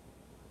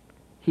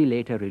 He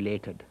later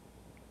related,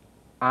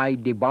 "I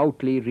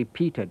devoutly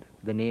repeated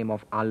the name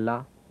of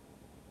Allah,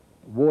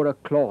 wore a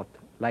cloth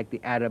like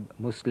the Arab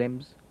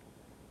Muslims,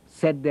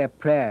 said their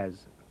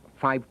prayers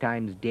 5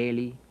 times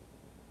daily,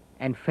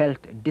 and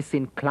felt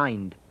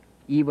disinclined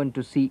even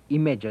to see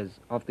images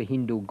of the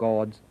Hindu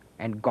gods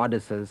and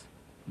goddesses,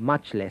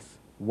 much less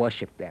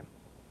worship them.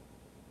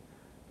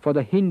 For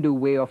the Hindu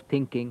way of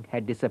thinking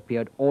had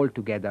disappeared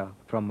altogether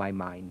from my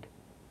mind.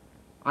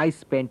 I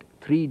spent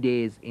 3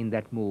 days in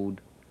that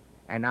mood,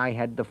 and I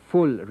had the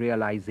full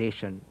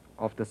realization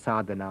of the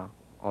sadhana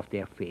of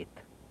their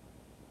faith."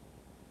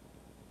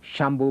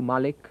 Shambhu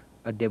Malik,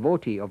 a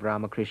devotee of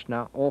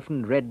Ramakrishna,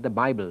 often read the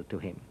Bible to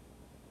him.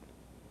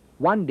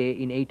 One day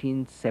in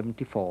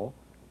 1874,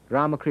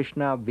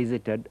 Ramakrishna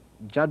visited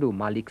Jadu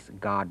Malik's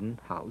garden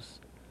house,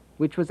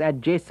 which was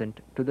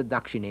adjacent to the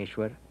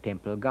Dakshineswar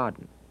temple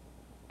garden.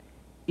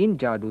 In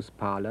Jadu's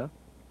parlor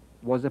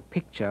was a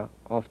picture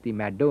of the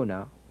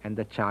Madonna and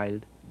the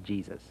child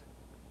Jesus.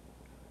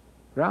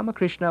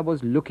 Ramakrishna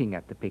was looking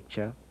at the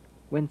picture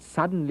when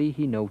suddenly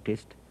he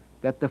noticed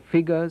that the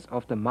figures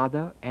of the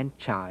mother and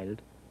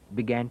child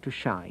began to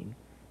shine,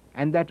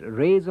 and that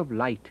rays of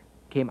light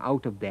came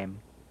out of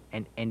them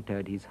and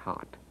entered his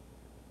heart.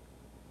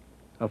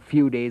 A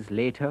few days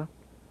later,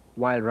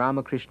 while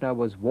Ramakrishna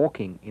was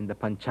walking in the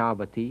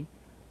Panchavati,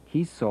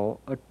 he saw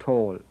a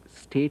tall,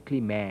 stately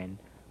man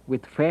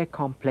with fair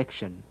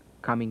complexion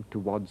coming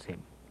towards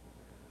him.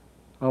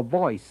 A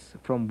voice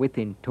from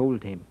within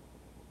told him,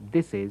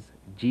 "This is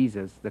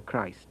Jesus the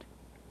Christ,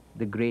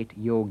 the great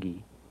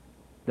yogi,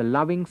 the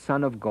loving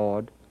Son of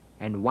God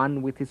and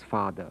one with his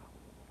Father,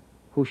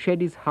 who shed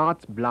his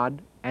heart's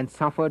blood and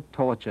suffered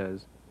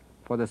tortures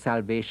for the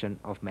salvation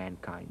of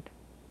mankind."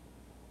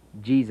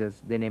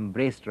 Jesus then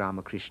embraced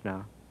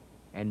Ramakrishna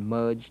and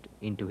merged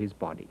into his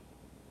body.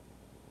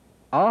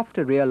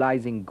 After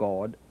realizing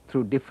God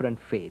through different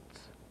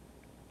faiths,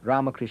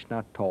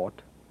 Ramakrishna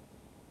taught,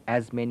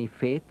 "As many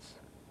faiths,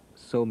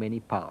 so many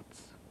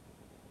paths.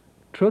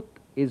 Truth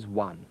is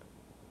one.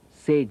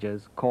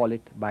 Sages call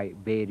it by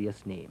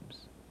various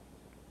names."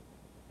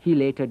 He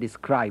later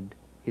described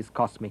his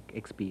cosmic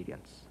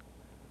experience.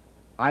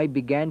 "I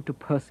began to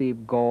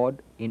perceive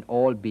God in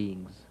all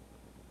beings.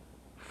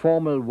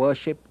 Formal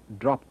worship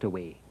dropped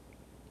away.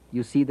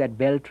 You see that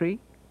bell tree?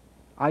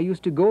 I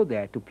used to go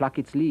there to pluck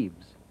its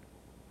leaves.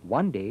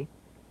 One day,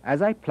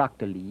 as I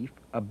plucked a leaf,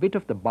 a bit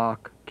of the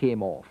bark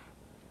came off.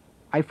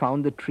 I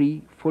found the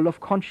tree full of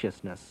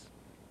consciousness.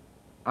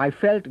 I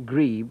felt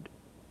grieved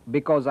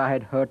because I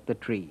had hurt the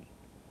tree.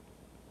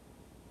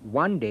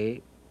 One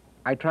day,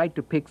 I tried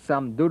to pick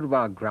some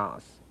durva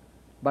grass,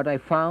 but I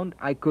found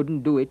I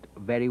couldn't do it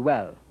very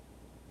well.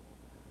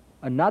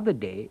 Another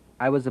day,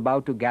 I was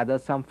about to gather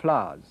some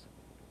flowers.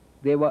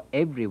 They were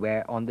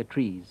everywhere on the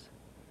trees.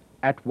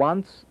 At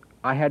once,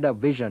 I had a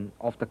vision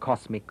of the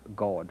cosmic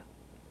God.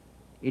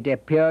 It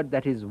appeared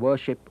that his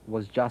worship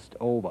was just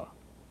over.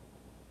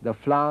 The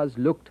flowers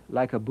looked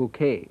like a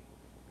bouquet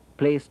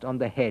placed on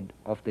the head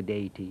of the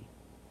deity.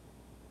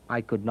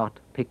 I could not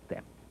pick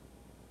them."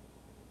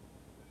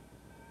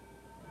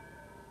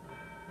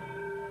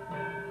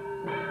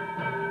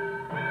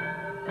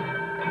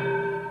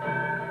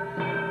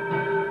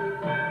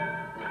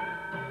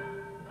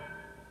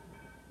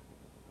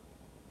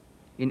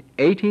 In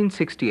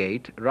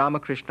 1868,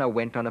 Ramakrishna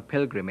went on a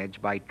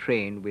pilgrimage by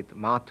train with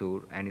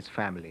Mathur and his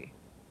family.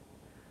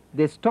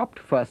 They stopped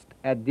first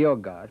at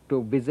Deoghar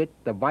to visit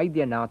the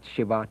Vaidyanath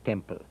Shiva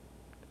temple.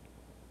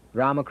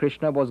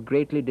 Ramakrishna was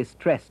greatly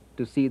distressed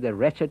to see the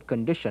wretched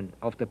condition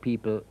of the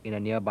people in a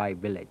nearby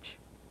village.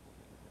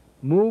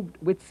 Moved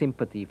with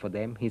sympathy for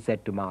them, he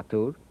said to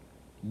Mathur,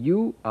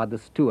 "You are the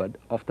steward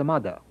of the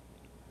mother.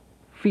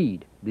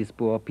 Feed these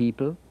poor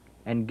people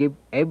and give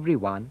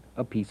everyone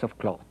a piece of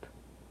cloth."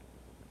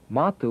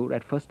 Mathur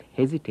at first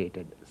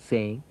hesitated,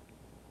 saying,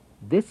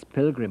 "This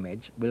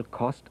pilgrimage will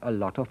cost a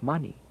lot of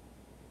money,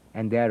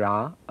 and there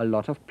are a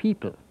lot of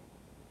people.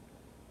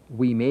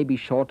 We may be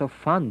short of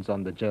funds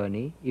on the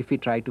journey if we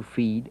try to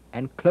feed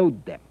and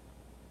clothe them.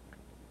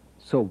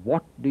 So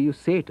what do you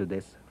say to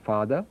this,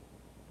 Father?"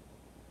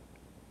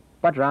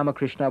 But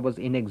Ramakrishna was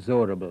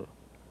inexorable.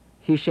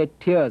 He shed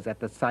tears at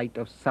the sight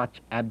of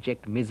such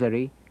abject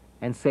misery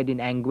and said in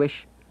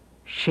anguish,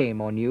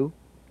 "Shame on you.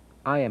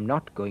 I am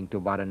not going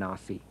to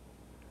Varanasi.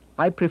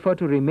 I prefer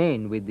to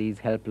remain with these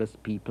helpless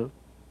people."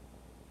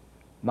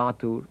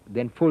 Mathur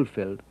then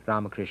fulfilled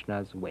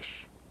Ramakrishna's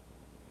wish.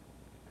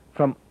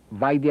 From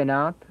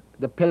Vaidyanath,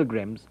 the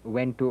pilgrims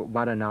went to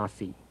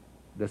Varanasi,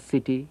 the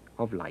city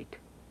of light.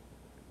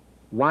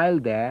 While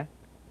there,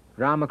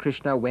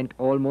 Ramakrishna went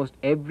almost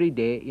every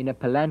day in a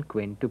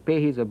palanquin to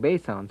pay his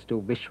obeisance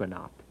to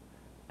Vishwanath,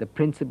 the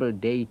principal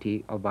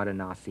deity of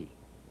Varanasi.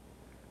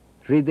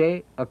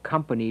 Hriday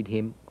accompanied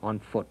him on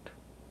foot.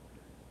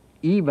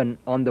 Even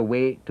on the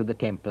way to the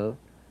temple,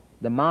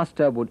 the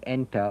master would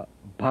enter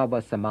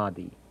Bhava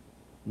Samadhi,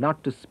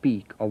 not to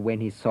speak of when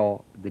he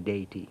saw the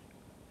deity.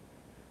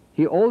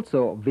 He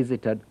also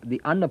visited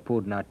the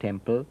Annapurna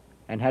temple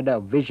and had a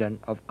vision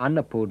of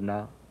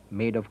Annapurna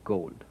made of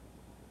gold.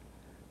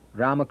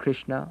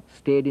 Ramakrishna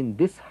stayed in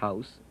this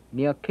house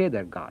near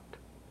Kedarghat.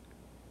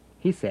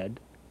 He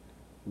said,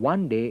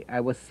 "One day I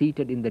was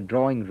seated in the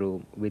drawing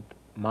room with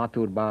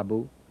Mathur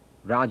Babu,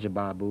 Raja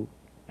Babu,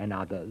 and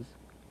others.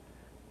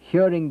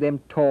 Hearing them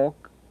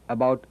talk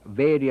about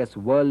various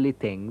worldly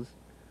things,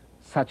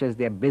 such as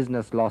their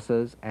business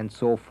losses and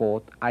so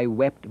forth, I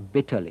wept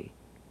bitterly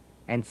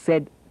and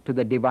said to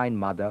the Divine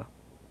Mother,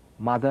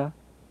 'Mother,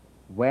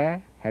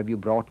 where have you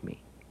brought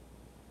me?'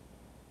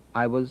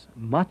 I was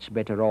much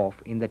better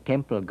off in the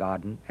temple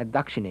garden at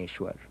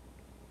Dakshineswar.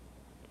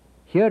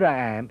 Here I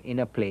am in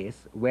a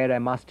place where I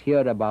must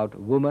hear about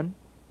woman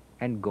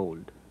and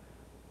gold.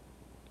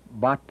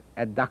 But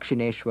at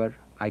Dakshineswar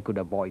I could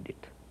avoid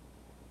it."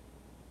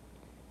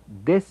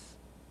 This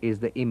is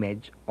the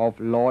image of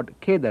Lord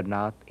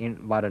Kedarnath in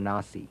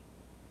Varanasi.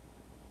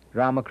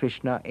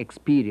 Ramakrishna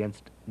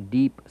experienced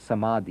deep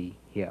samadhi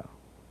here.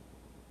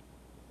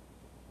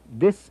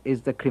 This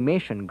is the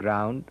cremation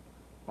ground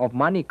of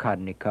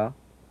Manikarnika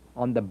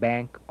on the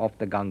bank of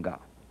the Ganga.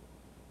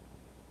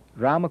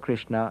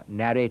 Ramakrishna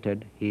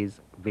narrated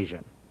his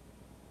vision.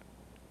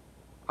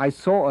 "I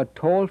saw a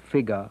tall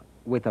figure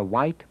with a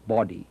white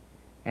body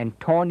and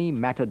tawny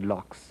matted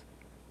locks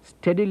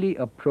steadily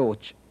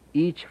approach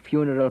each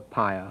funeral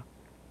pyre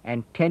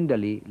and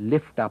tenderly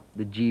lift up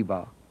the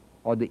jiva,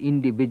 or the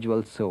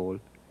individual soul,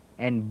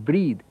 and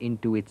breathe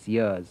into its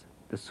ears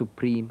the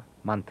supreme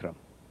mantra.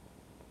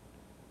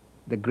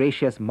 The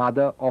gracious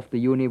Mother of the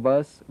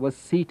universe was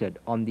seated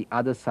on the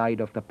other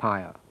side of the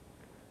pyre,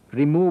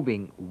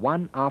 removing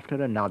one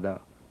after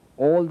another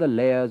all the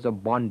layers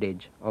of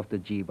bondage of the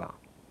jiva.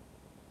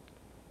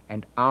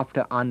 And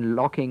after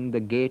unlocking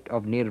the gate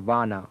of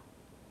nirvana,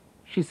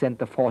 she sent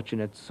the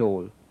fortunate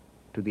soul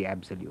to the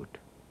Absolute."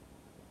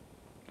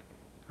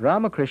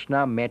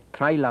 Ramakrishna met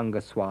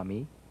Trailanga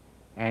Swami,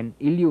 an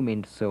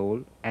illumined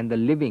soul and the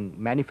living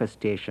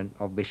manifestation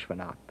of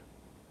Vishwanath.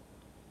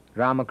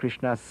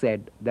 Ramakrishna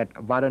said that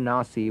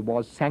Varanasi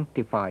was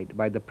sanctified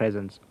by the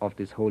presence of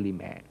this holy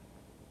man.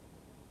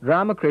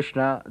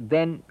 Ramakrishna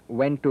then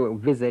went to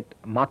visit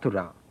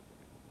Mathura,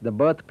 the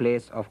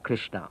birthplace of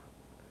Krishna.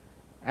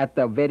 At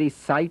the very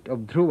site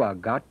of Dhruva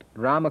Ghat,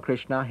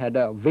 Ramakrishna had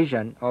a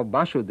vision of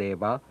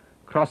Vasudeva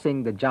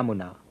crossing the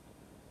Jamuna,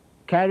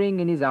 carrying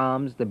in his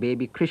arms the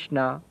baby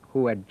Krishna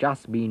who had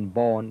just been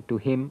born to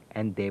him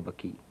and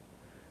Devaki.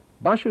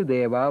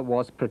 Vasudeva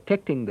was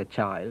protecting the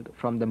child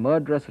from the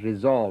murderous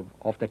resolve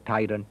of the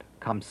tyrant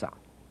Kamsa.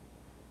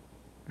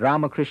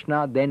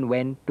 Ramakrishna then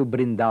went to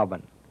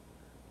Brindavan,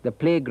 the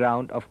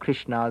playground of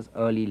Krishna's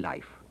early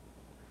life.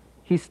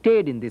 He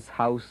stayed in this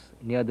house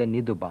near the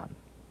Nidhuban.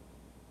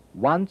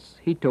 Once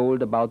he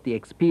told about the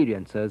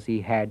experiences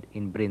he had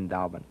in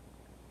Brindavan.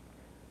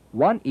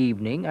 "One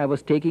evening I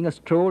was taking a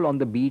stroll on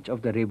the beach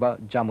of the river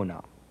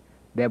Jamuna.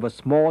 There were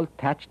small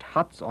thatched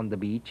huts on the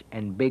beach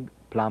and big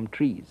plum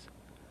trees.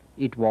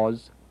 It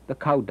was the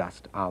cow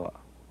dust hour.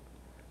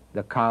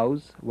 The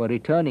cows were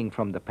returning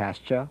from the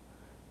pasture,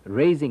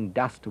 raising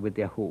dust with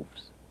their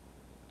hoofs.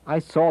 I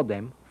saw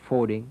them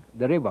fording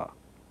the river.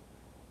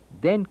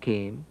 Then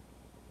came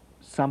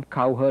some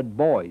cowherd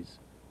boys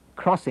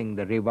crossing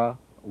the river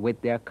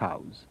with their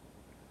cows.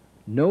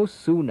 No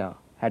sooner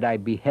had I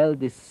beheld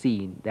this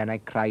scene than I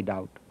cried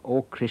out,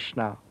 'O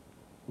Krishna,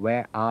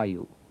 where are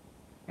you?'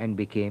 and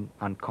became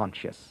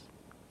unconscious."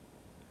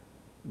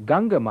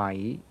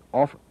 Gangamai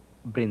of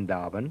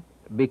Brindavan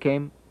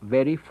became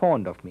very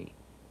fond of me.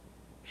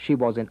 She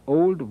was an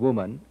old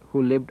woman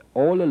who lived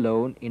all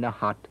alone in a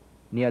hut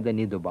near the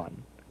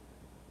Nidhuban.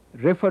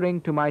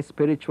 Referring to my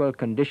spiritual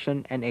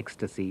condition and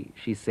ecstasy,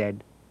 she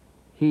said,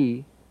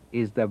 "He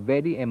is the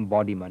very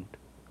embodiment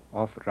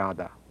of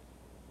Radha."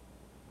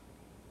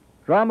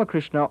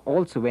 Ramakrishna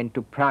also went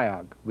to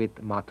Prayag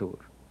with Mathur,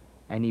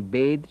 and he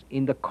bathed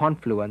in the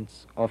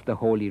confluence of the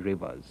holy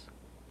rivers.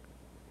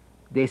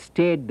 They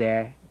stayed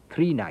there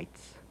 3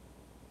 nights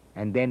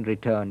and then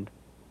returned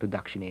to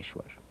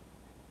Dakshineswar.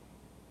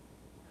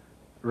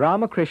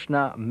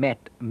 Ramakrishna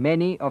met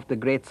many of the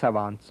great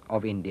savants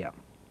of India.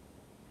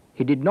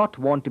 He did not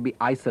want to be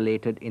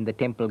isolated in the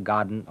temple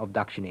garden of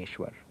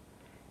Dakshineswar.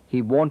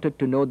 He wanted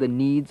to know the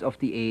needs of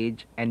the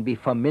age and be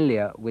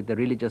familiar with the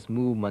religious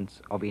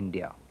movements of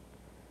India.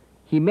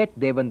 He met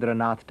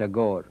Devendranath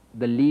Tagore,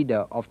 the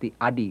leader of the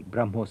Adi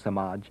Brahmo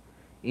Samaj,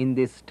 in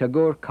this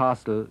Tagore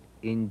castle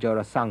in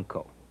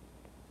Jorasanko.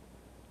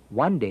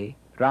 One day,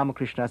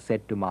 Ramakrishna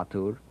said to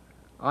Mathur,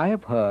 I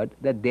have heard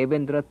that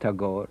Devendra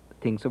Tagore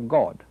thinks of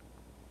God.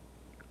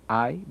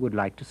 I would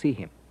like to see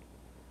him.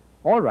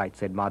 All right,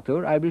 said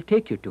Mathur, I will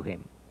take you to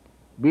him.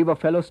 We were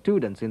fellow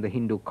students in the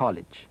Hindu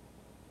college.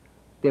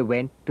 They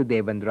went to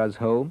Devendra's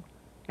home,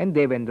 and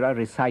Devendra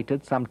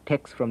recited some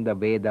text from the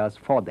Vedas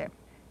for them.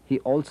 He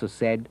also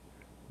said,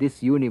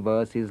 this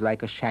universe is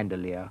like a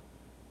chandelier,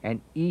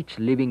 and each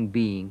living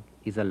being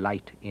is a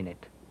light in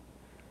it.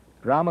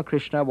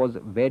 Ramakrishna was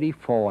very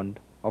fond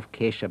of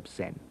Keshav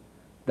Sen,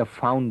 the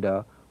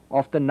founder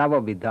of the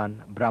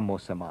Navavidhan Brahmo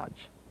Samaj.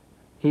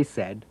 He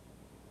said,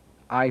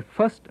 I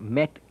first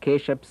met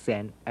Keshav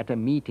Sen at a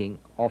meeting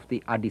of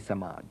the Adi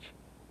Samaj.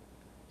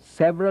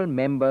 Several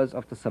members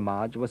of the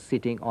Samaj were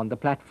sitting on the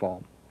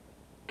platform.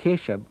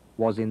 Keshav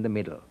was in the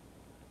middle.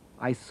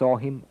 I saw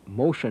him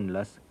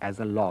motionless as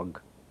a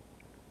log.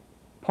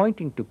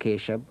 Pointing to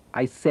Keshav,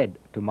 I said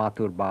to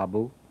Mathur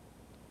Babu,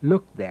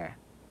 look there,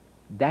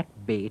 that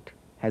bait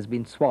has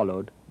been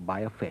swallowed by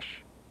a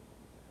fish.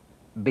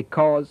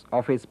 Because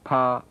of his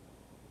power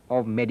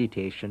of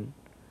meditation,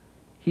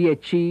 he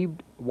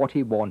achieved what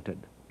he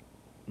wanted,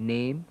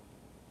 name,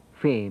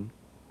 fame,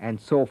 and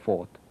so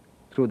forth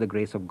through the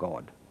grace of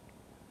God.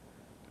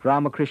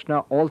 Ramakrishna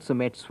also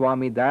met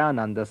Swami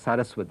Dayananda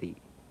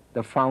Saraswati,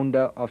 the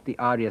founder of the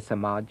Arya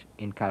Samaj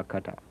in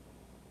Calcutta.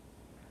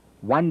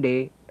 One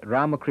day,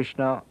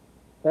 Ramakrishna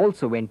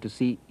also went to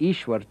see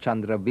Ishwar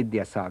Chandra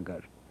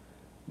Vidyasagar,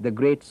 the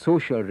great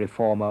social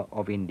reformer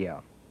of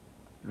India.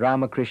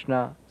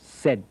 Ramakrishna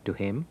said to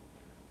him,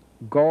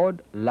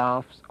 God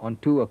laughs on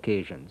two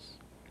occasions.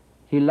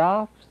 He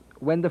laughs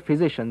when the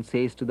physician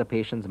says to the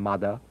patient's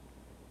mother,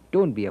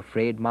 don't be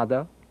afraid,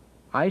 mother,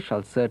 I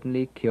shall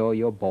certainly cure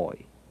your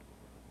boy.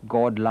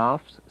 God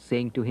laughs,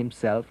 saying to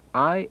himself,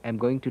 I am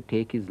going to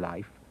take his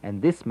life,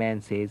 and this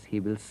man says he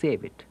will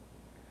save it.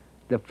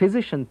 The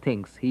physician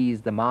thinks he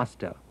is the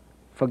master,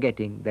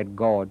 forgetting that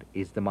God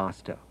is the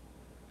master.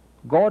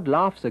 God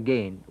laughs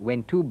again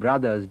when two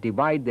brothers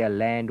divide their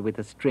land with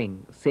a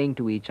string, saying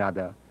to each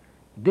other,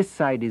 this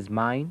side is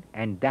mine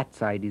and that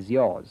side is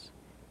yours.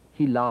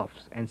 He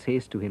laughs and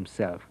says to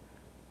himself,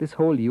 this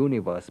whole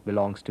universe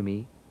belongs to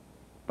me,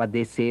 but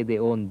they say they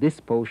own this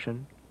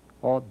portion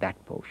or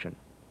that portion.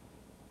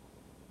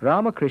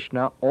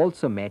 Ramakrishna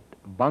also met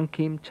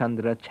Bankim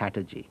Chandra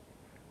Chatterjee,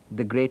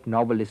 the great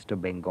novelist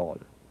of Bengal.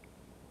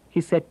 He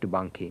said to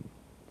Bankim,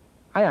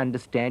 I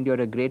understand you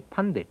are a great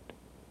Pandit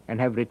and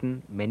have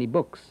written many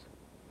books.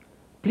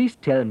 Please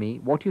tell me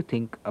what you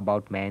think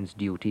about man's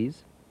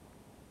duties.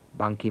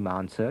 Bankim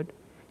answered,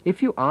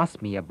 if you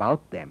ask me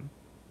about them,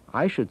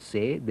 I should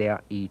say they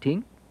are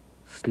eating,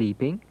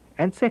 sleeping,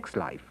 and sex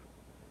life.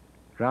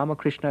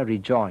 Ramakrishna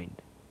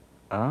rejoined,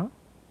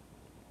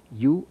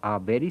 you are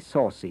very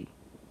saucy.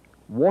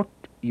 What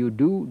you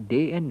do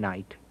day and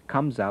night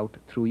comes out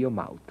through your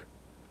mouth.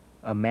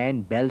 A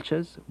man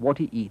belches what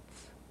he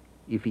eats.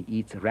 If he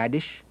eats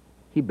radish,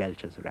 he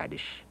belches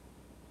radish.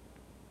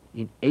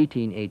 In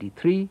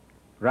 1883,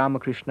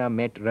 Ramakrishna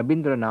met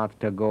Rabindranath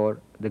Tagore,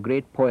 the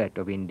great poet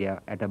of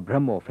India, at a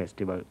Brahmo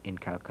festival in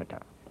Calcutta.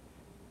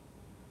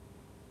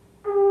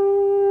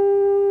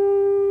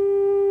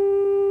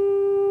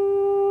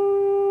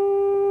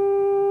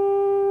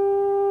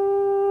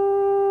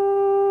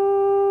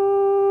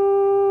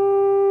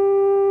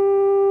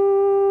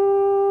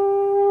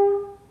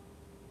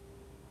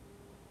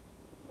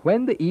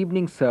 When the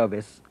evening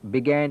service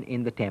began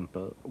in the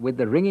temple with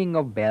the ringing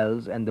of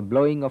bells and the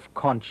blowing of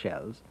conch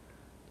shells,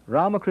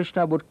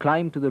 Ramakrishna would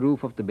climb to the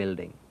roof of the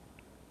building.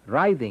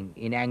 Writhing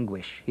in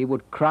anguish, he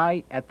would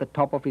cry at the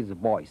top of his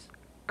voice,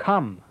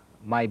 come,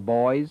 my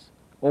boys,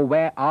 oh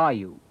where are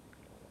you?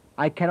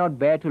 I cannot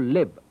bear to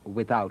live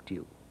without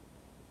you.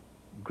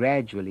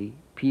 Gradually,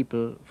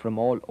 people from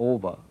all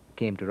over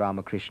came to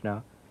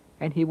Ramakrishna,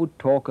 and he would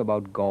talk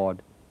about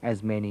God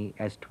as many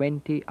as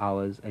 20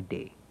 hours a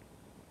day.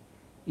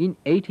 In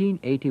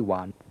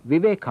 1881,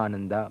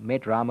 Vivekananda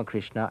met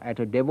Ramakrishna at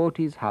a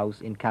devotee's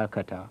house in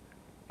Calcutta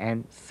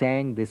and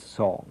sang this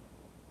song.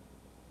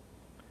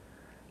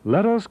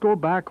 Let us go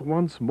back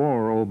once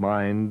more, O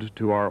mind,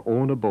 to our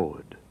own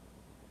abode.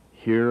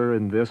 Here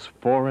in this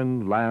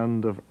foreign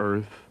land of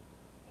earth,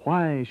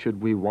 why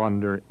should we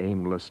wander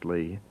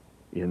aimlessly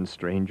in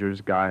strangers'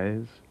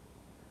 guise?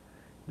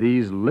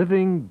 These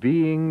living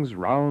beings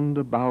round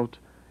about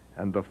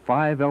and the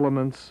five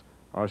elements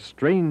are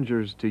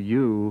strangers to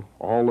you,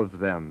 all of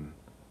them.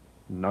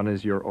 None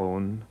is your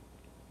own.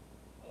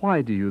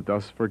 Why do you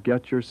thus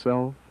forget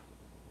yourself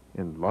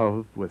in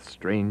love with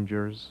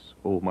strangers,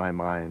 O my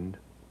mind?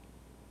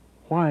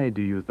 Why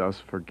do you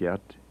thus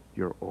forget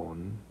your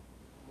own?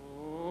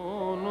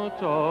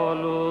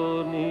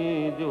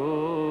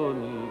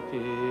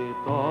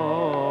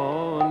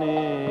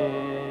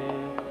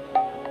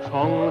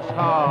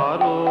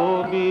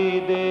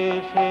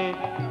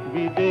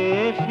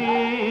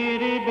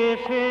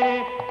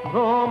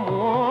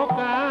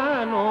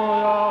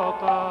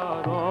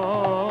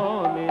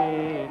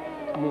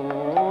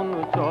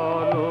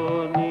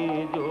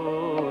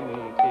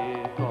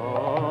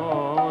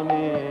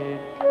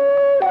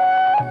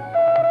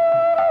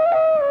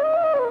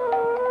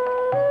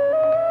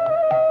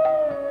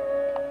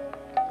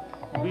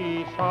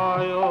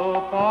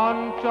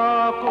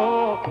 Panchak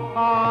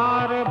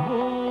আর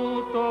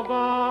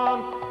ভূতগণ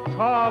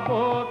সব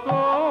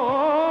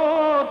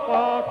তোর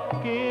পথ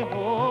কেহ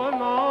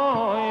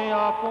নয়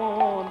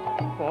আপন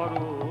পর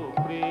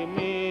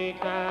প্রেমে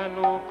কেন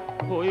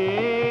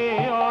হয়ে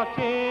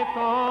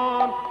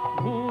অচেতন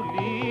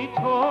ভুলিছ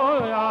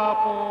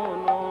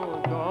আপন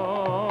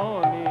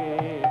জনে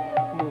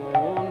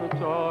মন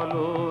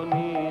চলো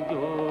নিজ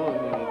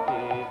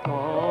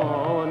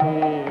নিকেতনে।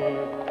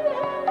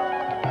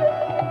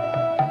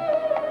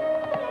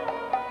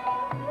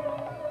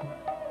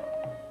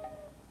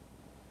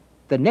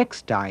 The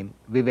next time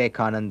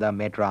Vivekananda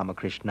met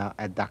Ramakrishna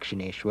at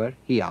Dakshineswar,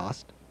 he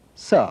asked,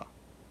 "Sir,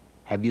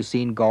 have you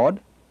seen God?"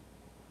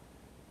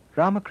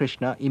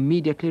 Ramakrishna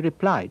immediately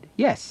replied,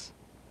 "Yes,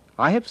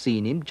 I have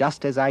seen him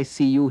just as I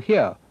see you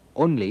here,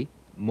 only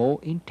more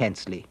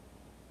intensely."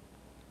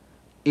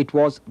 It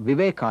was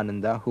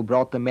Vivekananda who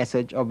brought the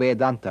message of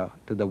Vedanta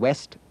to the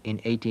West in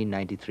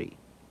 1893.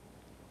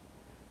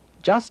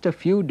 Just a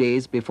few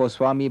days before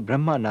Swami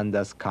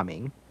Brahmananda's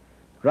coming,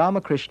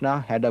 Ramakrishna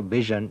had a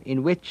vision in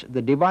which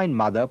the Divine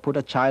Mother put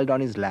a child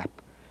on his lap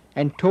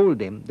and told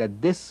him that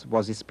this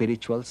was his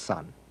spiritual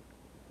son.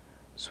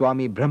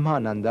 Swami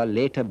Brahmananda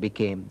later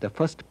became the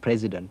first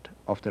president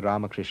of the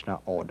Ramakrishna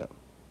order.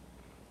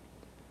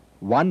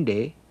 One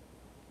day,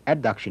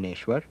 at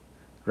Dakshineswar,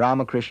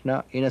 Ramakrishna,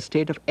 in a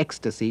state of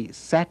ecstasy,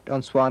 sat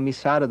on Swami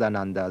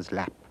Sharadananda's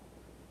lap.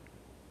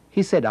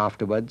 He said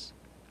afterwards,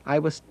 "I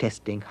was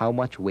testing how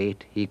much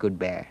weight he could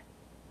bear."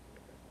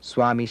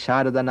 Swami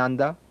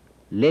Sharadananda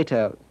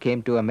later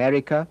came to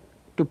America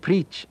to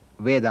preach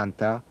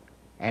Vedanta,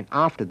 and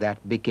after that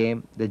became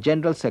the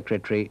General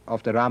Secretary of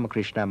the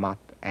Ramakrishna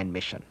Math and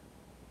Mission.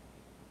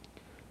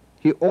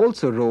 He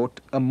also wrote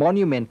a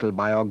monumental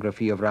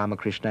biography of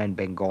Ramakrishna in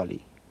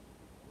Bengali,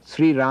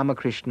 Sri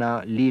Ramakrishna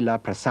Leela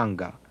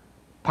Prasanga,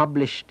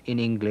 published in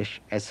English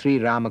as Sri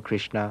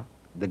Ramakrishna,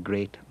 the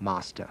Great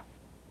Master.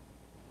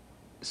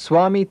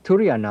 Swami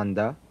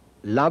Turiyananda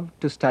loved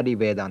to study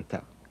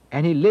Vedanta,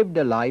 and he lived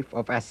a life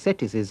of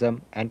asceticism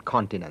and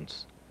continence.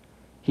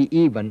 He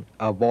even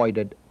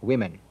avoided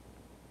women.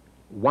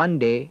 One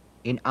day,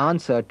 in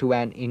answer to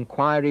an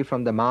inquiry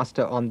from the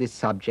master on this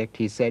subject,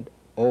 he said,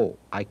 "Oh,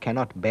 I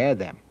cannot bear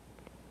them."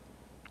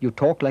 "You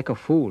talk like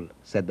a fool,"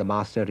 said the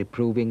master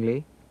reprovingly.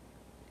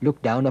 "Look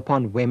down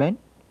upon women?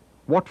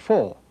 What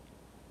for?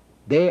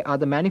 They are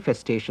the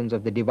manifestations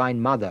of the Divine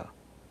Mother.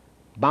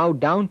 Bow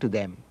down to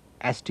them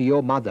as to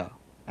your mother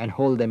and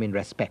hold them in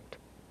respect.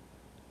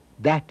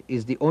 That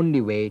is the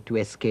only way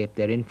to escape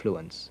their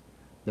influence.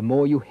 The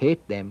more you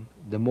hate them,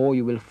 the more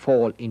you will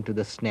fall into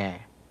the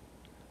snare."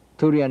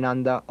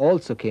 Turiyananda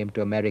also came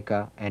to America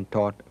and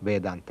taught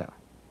Vedanta.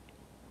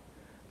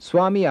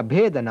 Swami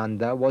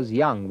Abhedananda was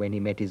young when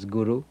he met his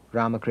guru,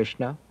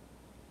 Ramakrishna.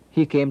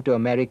 He came to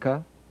America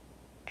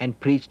and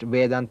preached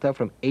Vedanta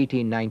from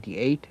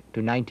 1898 to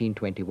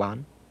 1921.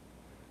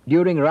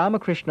 During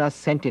Ramakrishna's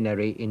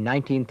centenary in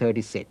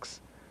 1936,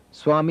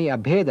 Swami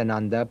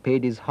Abhedananda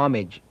paid his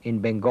homage in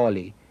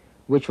Bengali,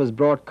 which was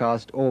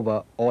broadcast over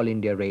All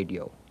India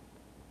Radio.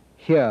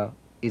 Here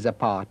is a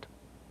part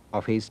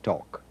of his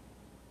talk.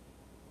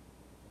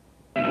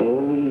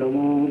 Om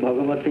Namo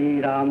Bhagavate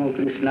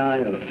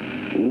Ramakrishnaaya.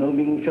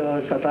 ঊনবিংশ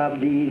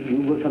শতাব্দীর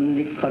যুগ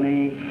সন্ধিক্ষণে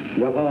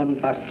যখন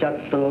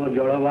পাশ্চাত্য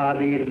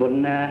জড়বাদের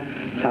বন্যা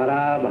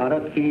সারা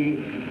ভারতকে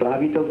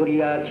প্লাবিত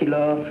করিয়াছিল,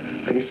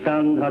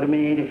 খ্রিস্টান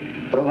ধর্মের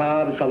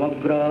প্রভাব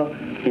সমগ্র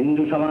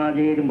হিন্দু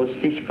সমাজের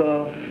মস্তিষ্ক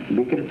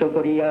বিকৃত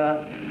করিয়া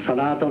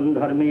সনাতন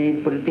ধর্মের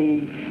প্রতি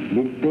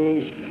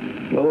বিদ্বেষ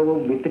ও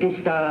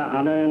বিতৃষ্ণা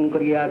আনয়ন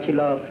করিয়াছিল,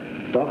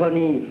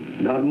 তখনই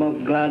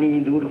ধর্মগ্লানি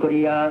দূর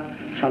করিয়া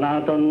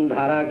সনাতন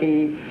ধারাকে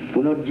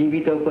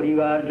পুনর্জীবিত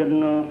করিবার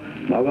জন্য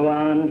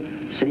ভগবান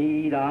শ্রী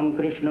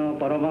রামকৃষ্ণ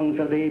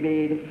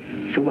পরমহংসদেবের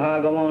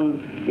শুভাগমন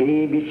এই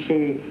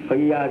বিশ্বে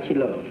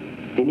হইয়াছিল।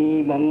 তিনি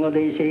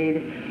বঙ্গদেশের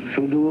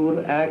সুদূর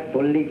এক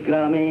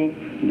পল্লীগ্রামে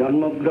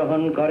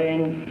জন্মগ্রহণ করেন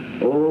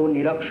ও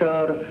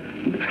নিরক্ষর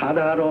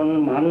সাধারণ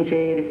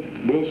মানুষের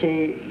বেশে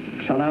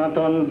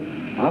সনাতন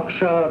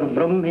অক্ষর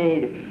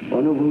ব্রহ্মের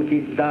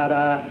অনুভূতির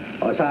দ্বারা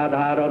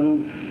অসাধারণ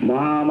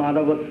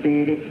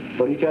মহামানবত্বের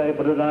পরিচয়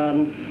প্রদান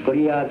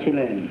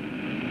করিয়াছিলেন।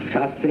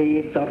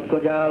 শাস্ত্রের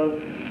তর্কজাল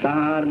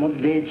তাহার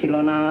মধ্যে ছিল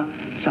না,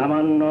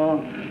 সামান্য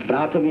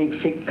প্রাথমিক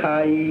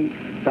শিক্ষাই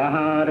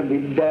তাহার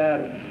বিদ্যার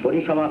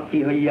পরিসমাপ্তি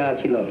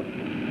হইয়াছিল।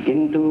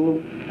 কিন্তু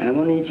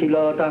এমনই ছিল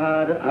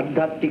তাহার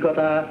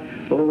আধ্যাত্মিকতা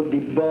ও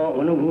দিব্য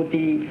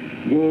অনুভূতি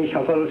যে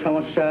সকল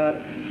সমস্যার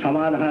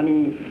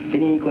সমাধানই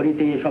তিনি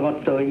করিতে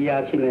সমর্থ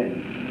হইয়াছিলেন।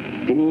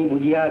 তিনি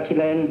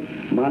বুঝিয়াছিলেন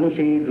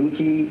মানুষের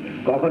রুচি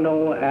কখনো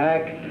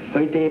এক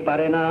হইতে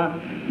পারে না,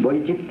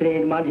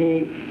 বৈচিত্র্যের মাঝে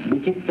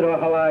বিচিত্র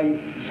হওয়াই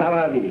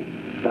স্বাভাবিক।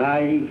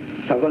 তাই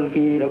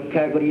সকলকে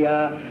রক্ষা করিয়া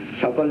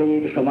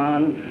সকলের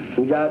সমান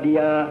পূজা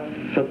দিয়া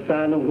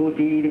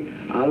সত্যানুভূতির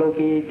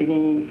আলোকে তিনি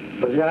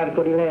প্রচার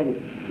করিলেন,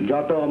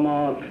 যত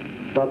মত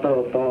তত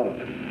পথ,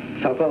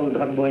 সকল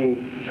ধর্মই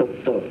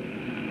সত্য।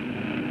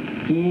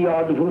 কি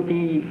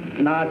অদ্ভুতি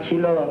না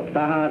ছিল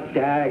তাহার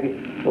ত্যাগ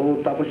ও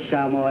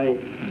তপস্যাময়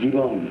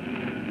জীবন।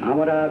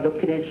 আমরা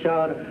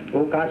দক্ষিণেশ্বর ও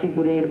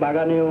কাশীপুরের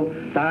বাগানেও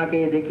তাহাকে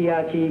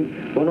দেখিয়াছি,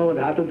 কোনো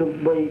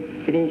ধাতুদ্রব্যই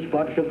তিনি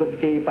স্পর্শ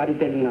করতে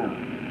পারিতেন না।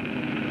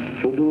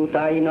 শুধু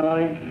তাই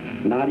নয়,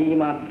 নারী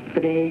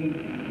মাত্রেই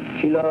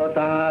ছিল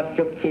তাহার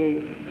চক্ষে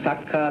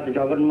সাক্ষাৎ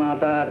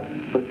জগন্মাতার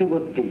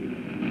প্রতিপত্তি।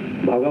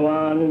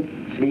 ভগবান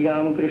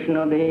শ্রীরামকৃষ্ণ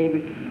দেব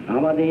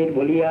আমাদের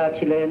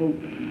বলিয়াছিলেন,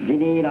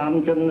 যিনি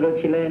রামচন্দ্র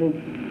ছিলেন,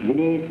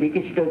 যিনি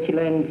শ্রীকৃষ্ণ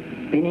ছিলেন,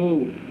 তিনি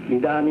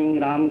ইদানীং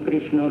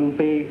রামকৃষ্ণ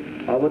রূপে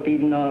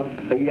অবতীর্ণ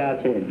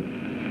হইয়াছেন।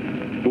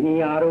 তিনি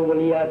আরো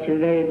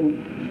বলিয়াছিলেন,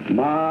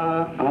 মা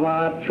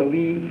আমার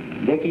ছবি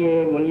দেখিয়ে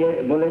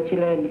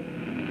বলেছিলেন,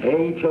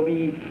 এই ছবি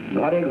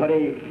ঘরে ঘরে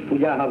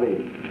পূজা হবে।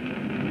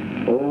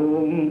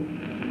 ওম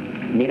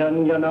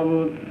নিরঞ্জনম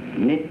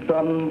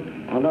নিত্যম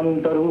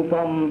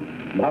অনন্তরূপম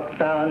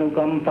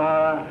ভক্তানুকম্পা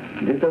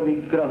ধৃত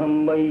বিগ্রহম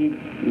বৈ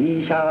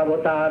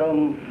ঈশাবতারম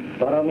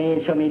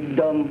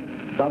পরমেশমিদ্যম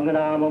তং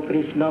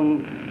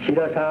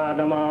শিরসা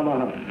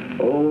নমামঃ।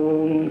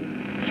 ওম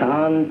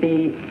শান্তি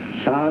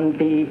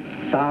শান্তি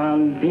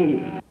শান্তি।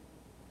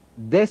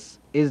 This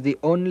is the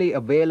only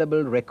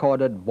available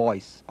recorded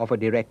voice of a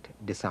direct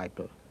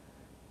disciple.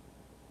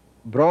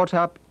 Brought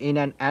up in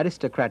an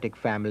aristocratic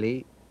family,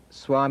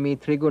 Swami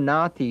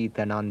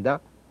Trigunatithananda,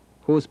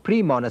 whose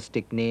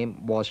pre-monastic name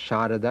was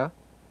Sharada,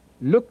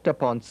 looked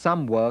upon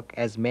some work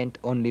as meant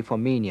only for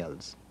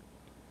menials.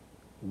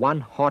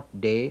 One hot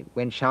day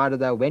when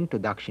Sharada went to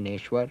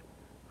Dakshineswar,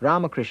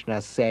 Ramakrishna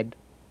said,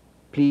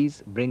 "Please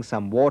bring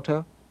some water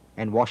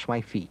and wash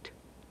my feet."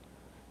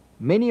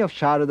 Many of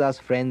Sharada's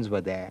friends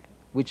were there,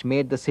 which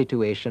made the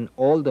situation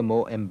all the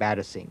more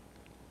embarrassing.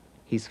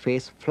 His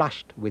face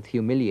flushed with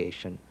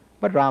humiliation,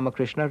 but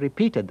Ramakrishna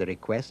repeated the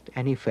request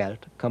and he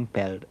felt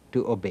compelled to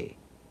obey.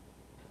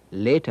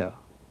 Later,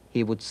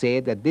 he would say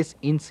that this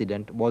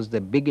incident was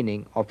the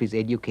beginning of his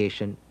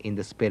education in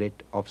the spirit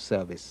of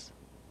service.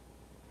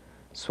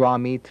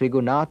 Swami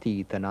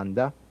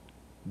Trigunatithananda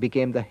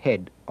became the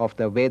head of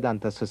the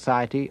Vedanta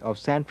Society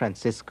of San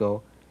Francisco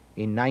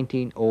in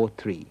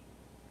 1903.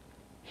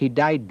 He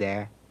died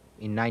there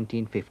in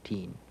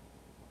 1915.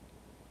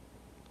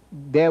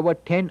 There were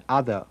 10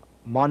 other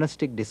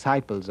monastic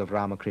disciples of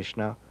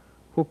Ramakrishna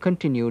who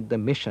continued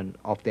the mission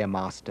of their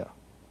master.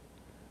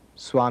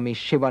 Swami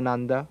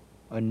Shivananda,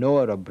 a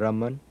knower of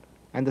Brahman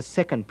and the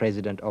second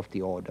president of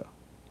the order.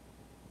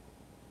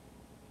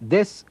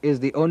 This is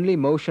the only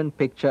motion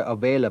picture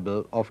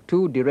available of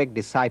two direct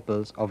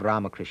disciples of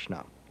Ramakrishna.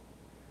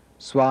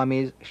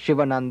 Swamis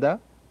Shivananda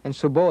and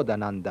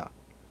Subodhananda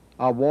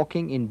are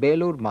walking in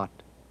Belur Math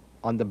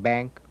on the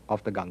bank of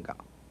the Ganga.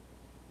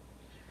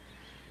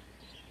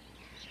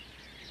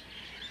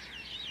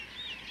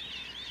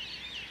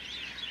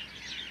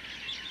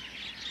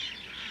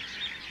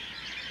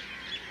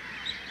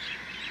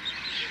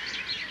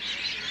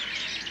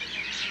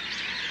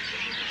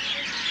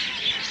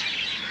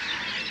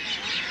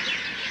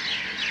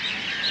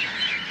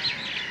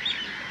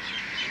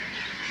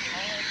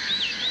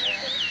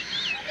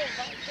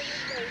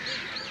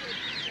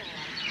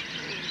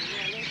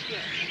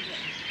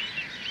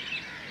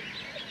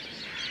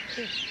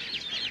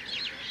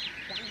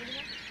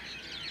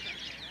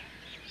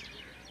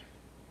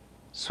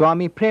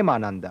 Swami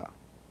Premananda,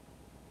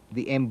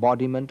 the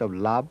embodiment of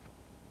love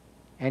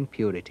and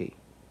purity.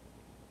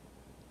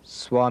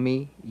 Swami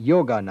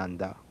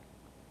Yogananda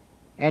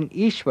and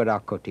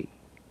Ishvarakoti,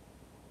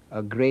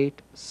 a great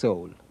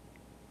soul.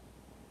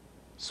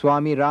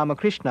 Swami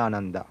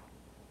Ramakrishnananda,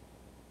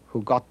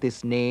 who got this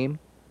name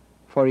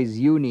for his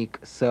unique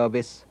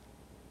service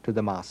to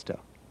the master.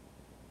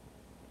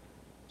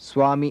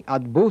 Swami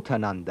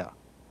Adbhutananda,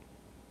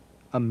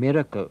 a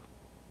miracle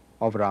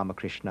of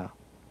Ramakrishna,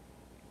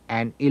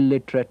 an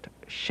illiterate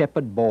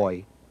shepherd boy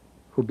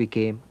who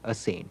became a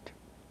saint.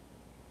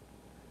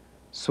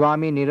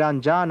 Swami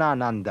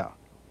Niranjanananda,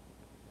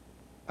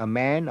 a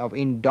man of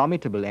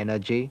indomitable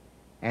energy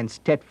and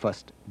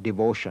steadfast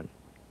devotion.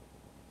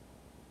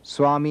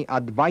 Swami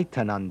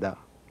Advaitananda,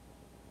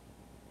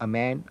 a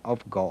man of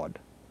God.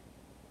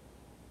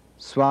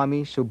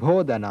 Swami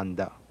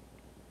Subodhananda,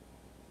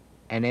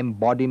 an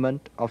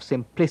embodiment of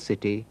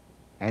simplicity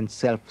and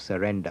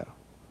self-surrender.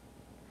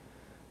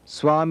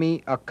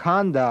 Swami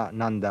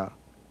Akhandananda,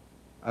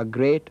 a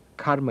great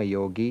karma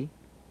yogi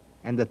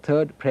and the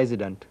third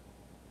president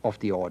of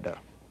the order.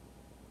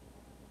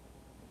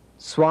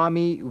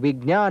 Swami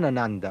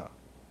Vijnanananda,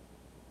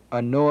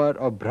 a knower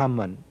of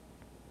Brahman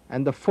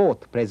and the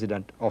fourth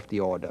president of the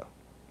order.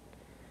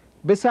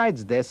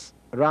 Besides this,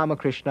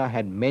 Ramakrishna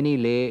had many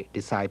lay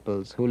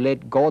disciples who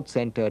led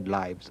God-centered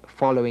lives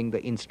following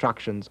the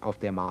instructions of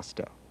their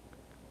master.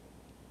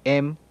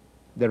 M.,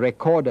 the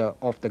recorder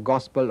of the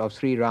Gospel of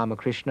Sri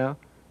Ramakrishna,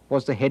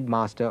 was the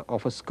headmaster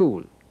of a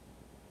school.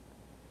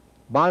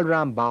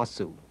 Balram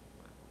Basu,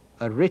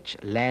 a rich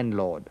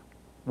landlord,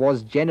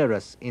 was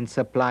generous in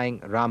supplying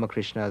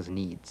Ramakrishna's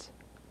needs.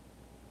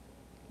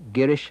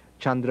 Girish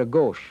Chandra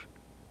Ghosh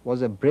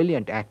was a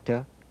brilliant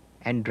actor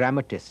and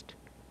dramatist,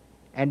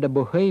 and a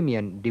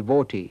Bohemian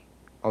devotee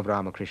of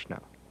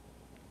Ramakrishna.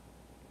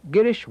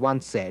 Girish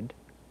once said,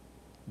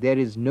 "There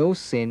is no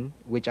sin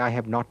which I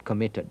have not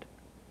committed,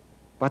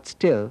 but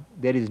still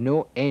there is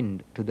no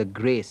end to the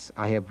grace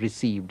I have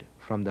received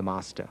from the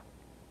Master."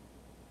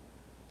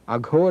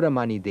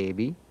 Aghoramani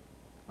Devi,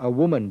 a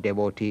woman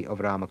devotee of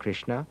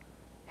Ramakrishna,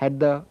 had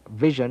the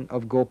vision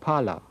of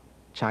Gopala,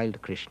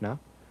 child Krishna,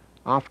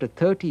 after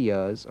 30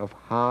 years of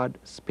hard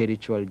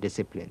spiritual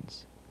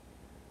disciplines.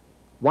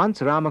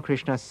 Once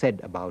Ramakrishna said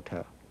about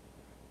her,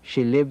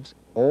 "She lives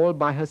all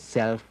by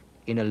herself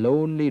in a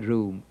lonely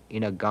room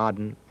in a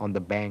garden on the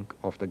bank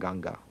of the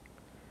Ganga.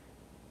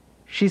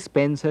 She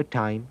spends her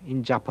time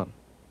in japam.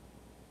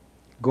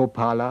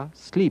 Gopala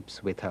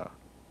sleeps with her.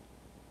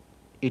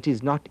 It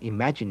is not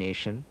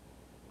imagination,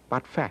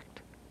 but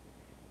fact."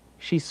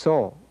 She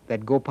saw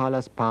that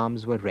Gopala's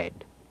palms were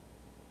red.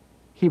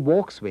 He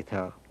walks with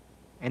her,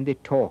 and they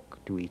talk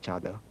to each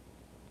other.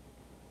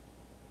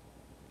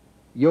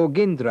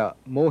 Yogindra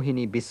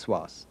Mohini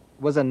Biswas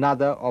was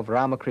another of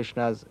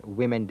Ramakrishna's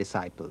women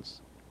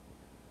disciples.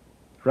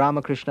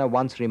 Ramakrishna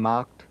once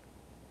remarked,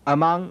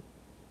 "Among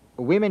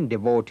women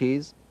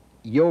devotees,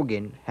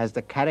 Yogin has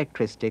the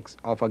characteristics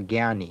of a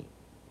Jnani."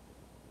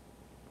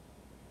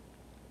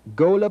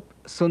 Golap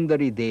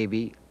Sundari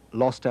Devi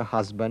lost her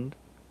husband,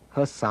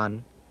 her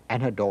son,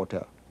 and her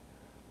daughter,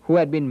 who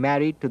had been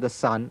married to the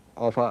son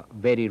of a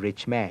very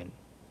rich man.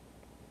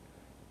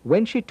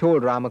 When she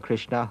told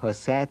Ramakrishna her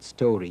sad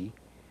story,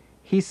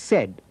 he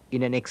said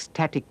in an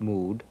ecstatic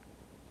mood,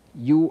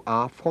 "You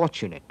are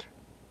fortunate.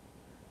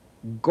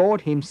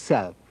 God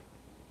himself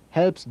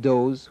helps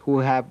those who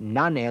have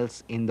none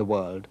else in the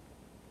world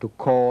to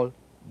call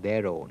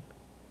their own."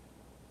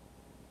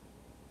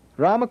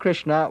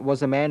 Ramakrishna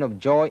was a man of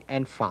joy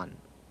and fun.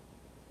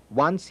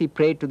 Once he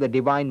prayed to the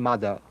Divine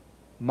Mother,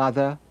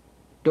 "Mother,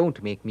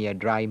 don't make me a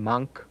dry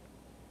monk."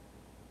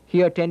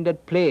 He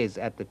attended plays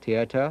at the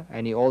theatre,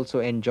 and he also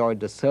enjoyed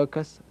the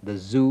circus, the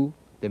zoo,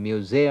 the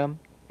museum,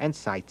 and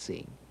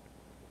sightseeing.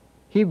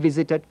 He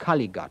visited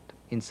Kalighat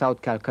in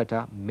South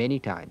Calcutta many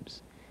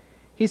times.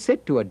 He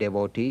said to a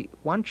devotee,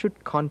 "One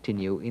should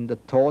continue in the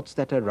thoughts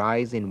that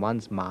arise in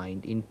one's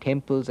mind in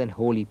temples and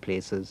holy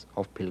places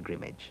of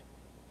pilgrimage."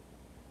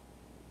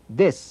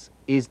 This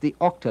is the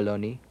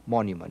Octaloni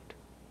monument.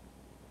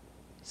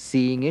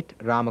 Seeing it,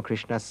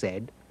 Ramakrishna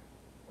said,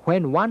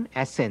 "When one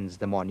ascends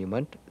the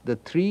monument, the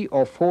 3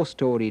 or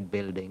 4-storied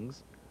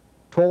buildings,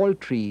 tall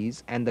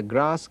trees, and the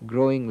grass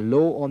growing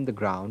low on the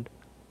ground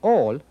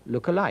all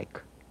look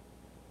alike.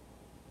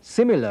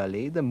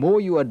 Similarly, the more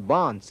you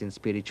advance in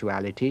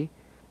spirituality,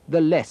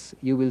 the less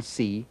you will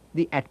see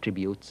the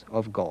attributes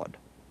of God."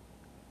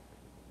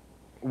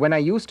 When I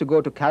used to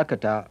go to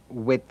Calcutta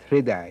with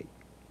Hriday,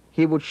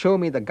 he would show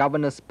me the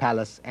governor's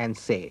palace and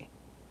say,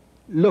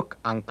 "Look,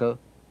 uncle,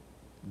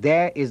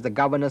 there is the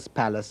governor's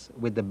palace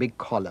with the big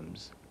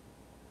columns."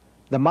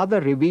 The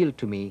mother revealed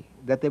to me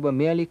that they were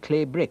merely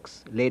clay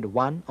bricks laid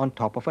one on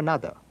top of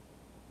another.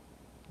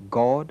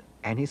 God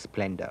and his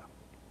splendor.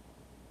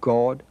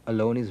 God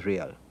alone is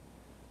real.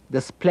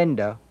 The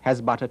splendor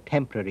has but a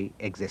temporary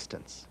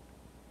existence.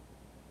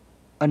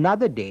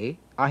 Another day,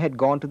 I had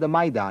gone to the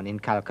Maidan in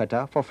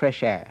Calcutta for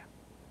fresh air.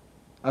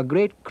 A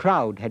great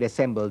crowd had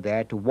assembled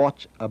there to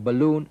watch a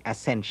balloon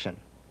ascension.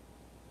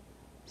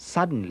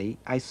 Suddenly,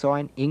 I saw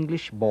an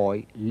English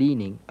boy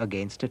leaning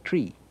against a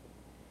tree.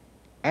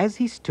 As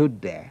he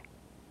stood there,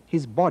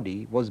 his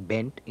body was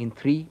bent in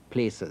 3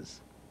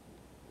 places.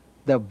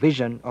 The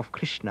vision of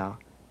Krishna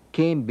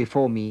came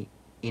before me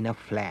in a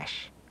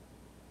flash.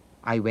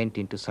 I went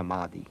into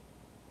samadhi.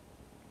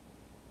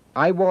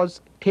 I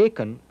was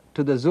taken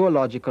to the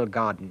zoological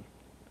garden.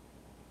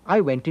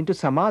 I went into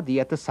samadhi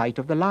at the sight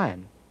of the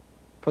lion,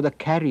 for the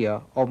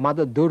carrier of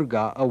Mother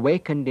Durga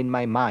awakened in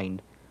my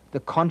mind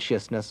the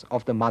consciousness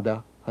of the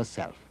mother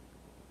herself.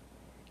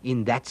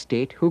 In that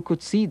state, who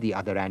could see the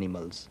other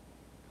animals?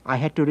 I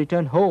had to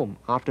return home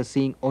after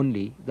seeing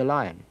only the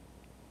lion.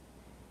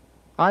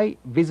 I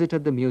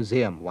visited the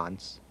museum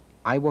once.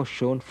 I was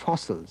shown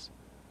fossils.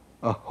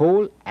 A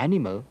whole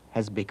animal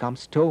has become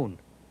stone.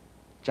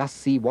 Just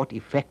see what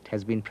effect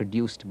has been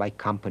produced by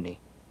company.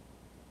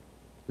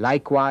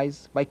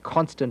 Likewise, by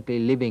constantly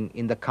living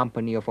in the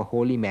company of a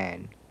holy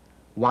man,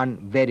 one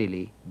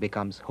verily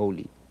becomes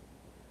holy.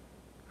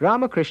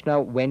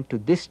 Ramakrishna went to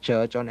this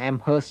church on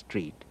Amherst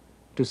Street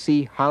to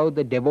see how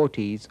the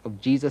devotees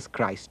of Jesus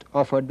Christ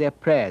offered their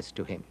prayers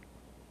to him.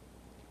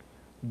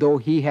 Though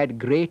he had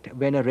great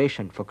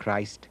veneration for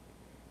Christ,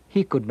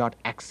 he could not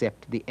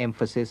accept the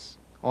emphasis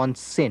on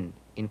sin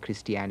in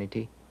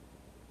Christianity.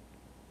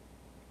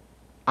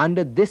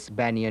 Under this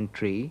banyan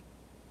tree,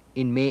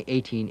 in May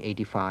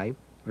 1885,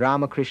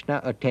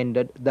 Ramakrishna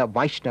attended the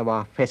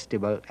Vaishnava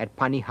festival at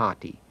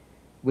Panihati,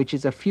 which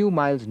is a few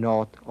miles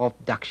north of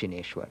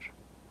Dakshineswar.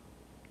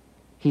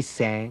 He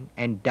sang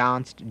and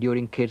danced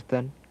during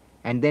kirtan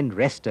and then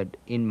rested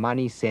in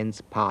Mani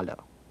Sen's parlor.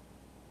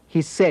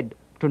 He said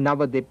to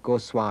Navadip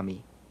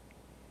Goswami,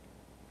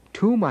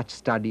 "Too much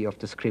study of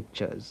the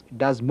scriptures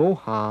does more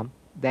harm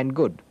than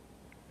good.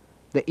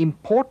 The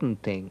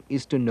important thing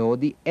is to know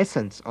the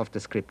essence of the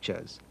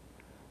scriptures.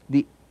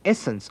 The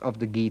essence of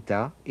the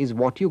Gita is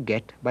what you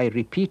get by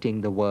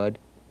repeating the word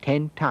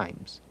 10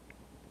 times.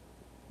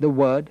 The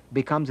word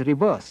becomes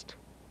reversed.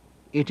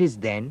 It is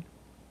then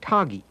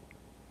Thagi,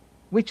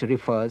 which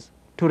refers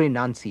to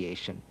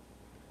renunciation.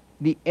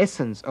 The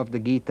essence of the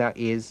Gita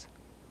is,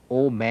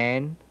 O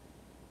man,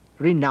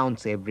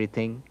 renounce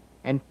everything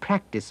and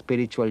practice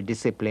spiritual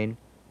discipline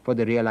for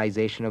the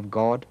realization of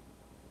God.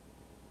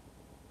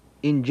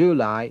 In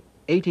July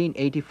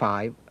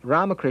 1885,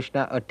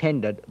 Ramakrishna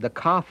attended the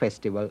car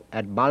festival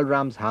at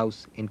Balram's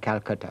house in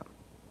Calcutta.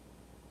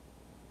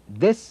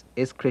 This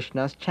is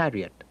Krishna's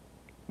chariot,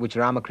 which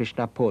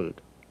Ramakrishna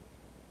pulled.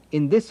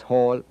 In this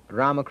hall,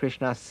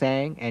 Ramakrishna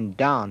sang and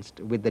danced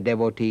with the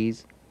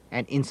devotees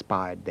and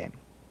inspired them.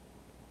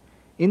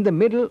 In the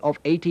middle of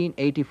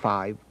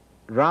 1885,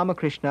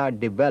 Ramakrishna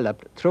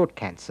developed throat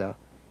cancer,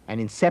 and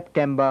in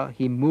September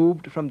he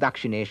moved from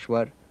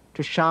Dakshineswar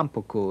to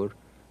Shampukur,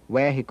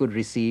 where he could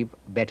receive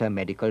better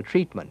medical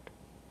treatment.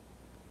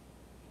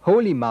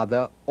 Holy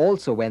Mother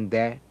also went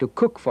there to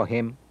cook for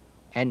him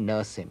and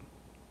nurse him.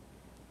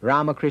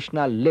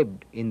 Ramakrishna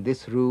lived in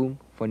this room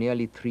for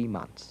nearly 3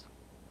 months.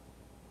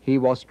 He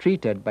was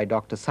treated by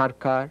Dr.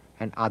 Sarkar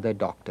and other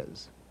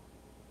doctors.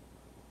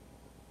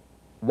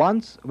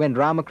 Once when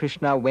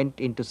Ramakrishna went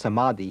into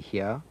Samadhi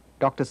here,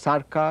 Dr.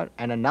 Sarkar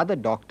and another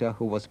doctor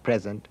who was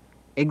present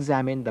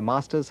examined the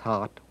master's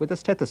heart with a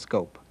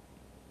stethoscope.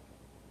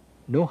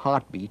 No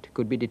heartbeat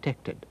could be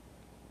detected.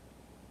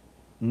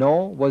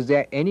 Nor was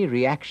there any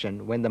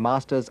reaction when the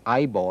master's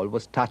eyeball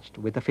was touched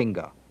with a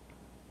finger.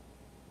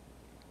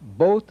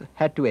 Both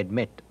had to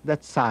admit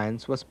that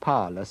science was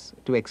powerless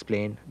to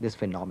explain this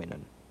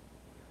phenomenon.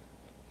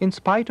 In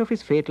spite of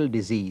his fatal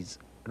disease,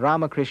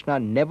 Ramakrishna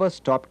never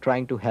stopped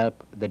trying to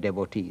help the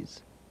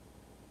devotees.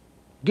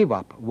 Give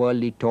up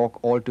worldly talk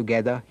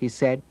altogether, he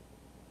said.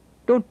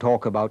 Don't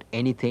talk about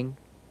anything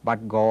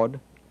but God.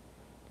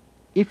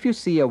 If you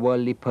see a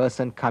worldly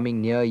person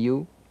coming near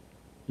you,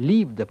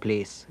 leave the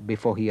place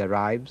before he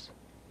arrives.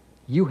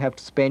 You have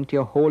spent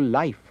your whole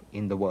life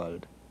in the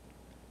world.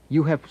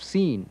 You have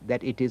seen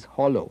that it is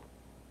hollow.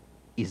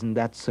 Isn't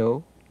that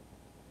so?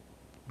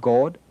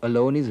 God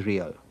alone is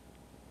real,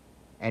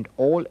 and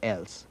all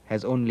else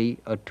has only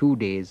a 2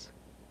 days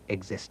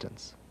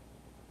existence.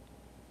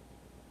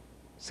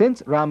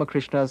 Since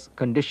Ramakrishna's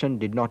condition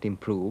did not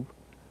improve,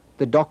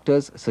 the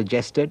doctors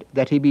suggested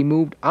that he be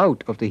moved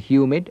out of the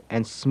humid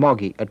and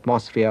smoggy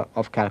atmosphere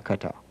of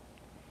Calcutta.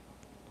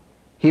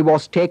 He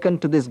was taken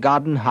to this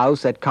garden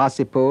house at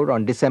Kasipur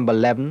on December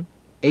 11,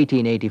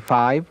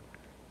 1885,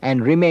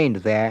 and remained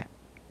there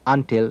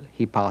until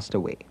he passed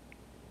away.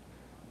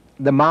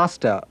 The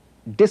master,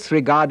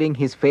 disregarding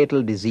his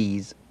fatal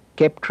disease,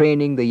 kept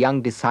training the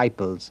young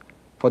disciples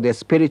for their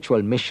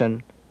spiritual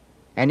mission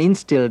and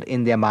instilled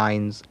in their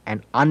minds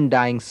an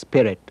undying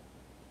spirit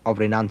of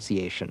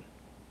renunciation.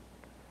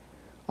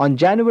 On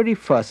January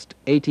 1st,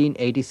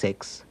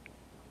 1886,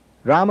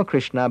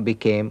 Ramakrishna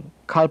became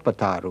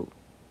Kalpataru,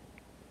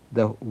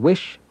 the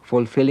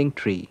wish-fulfilling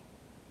tree,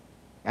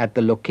 at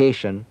the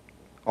location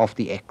of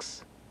the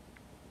X,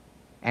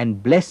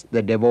 and blessed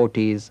the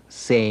devotees,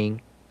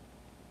 saying,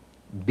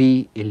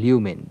 "Be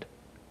illumined."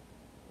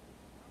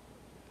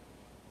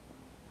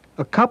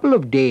 A couple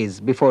of days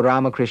before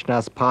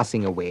Ramakrishna's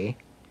passing away,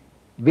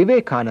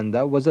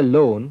 Vivekananda was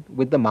alone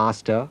with the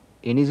master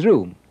in his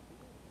room.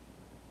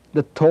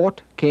 The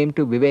thought came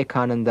to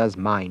Vivekananda's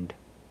mind,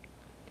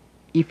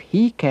 if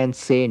he can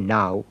say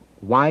now,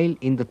 while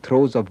in the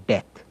throes of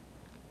death,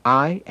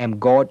 I am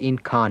God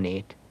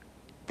incarnate,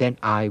 then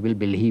I will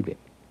believe him.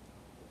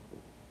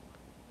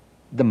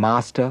 The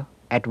master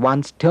at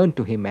once turned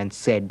to him and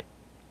said,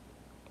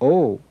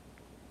 "Oh,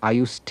 are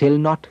you still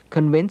not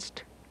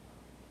convinced?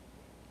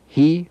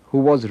 He who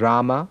was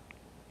Rama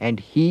and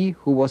he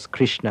who was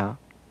Krishna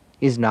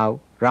is now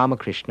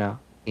Ramakrishna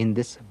in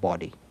this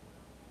body."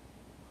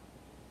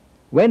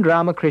 When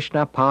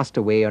Ramakrishna passed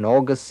away on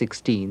August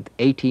 16,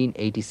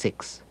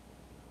 1886,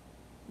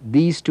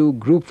 these two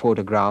group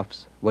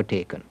photographs were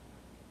taken.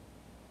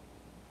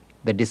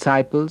 The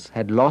disciples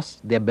had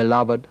lost their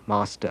beloved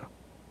master.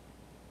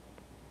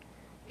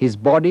 His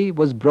body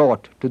was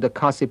brought to the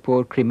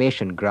Kasipur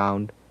cremation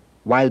ground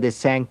while they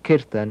sang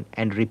kirtan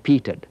and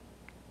repeated,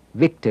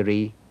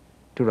 "Victory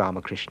to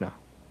Ramakrishna."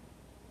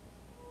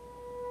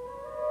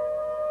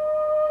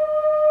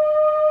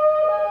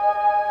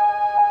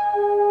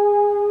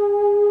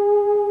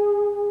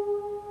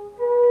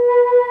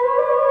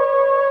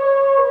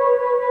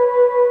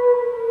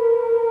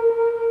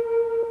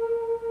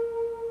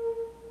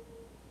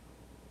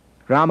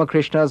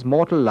 Ramakrishna's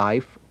mortal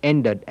life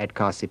ended at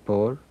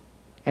Kasipur,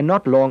 and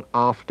not long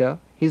after,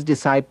 his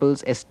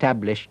disciples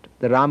established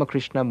the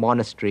Ramakrishna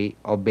monastery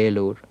of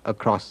Belur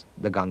across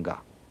the Ganga.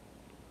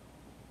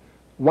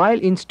 While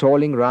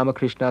installing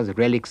Ramakrishna's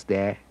relics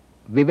there,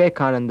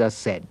 Vivekananda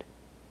said,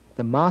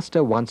 "The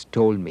master once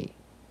told me,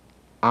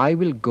 I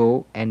will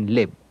go and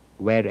live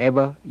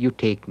wherever you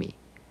take me,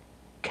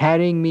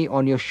 carrying me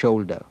on your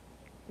shoulder,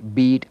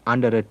 be it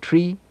under a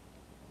tree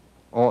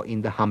or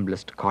in the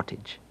humblest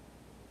cottage.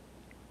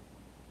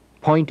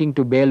 Pointing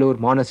to Belur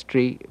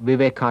Monastery,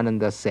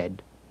 Vivekananda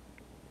said,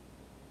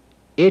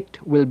 "It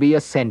will be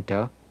a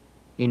center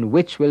in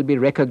which will be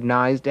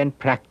recognized and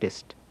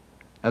practiced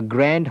a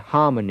grand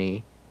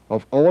harmony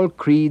of all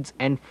creeds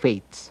and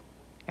faiths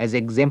as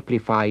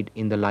exemplified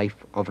in the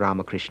life of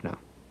Ramakrishna.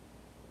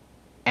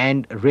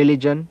 And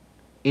religion,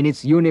 in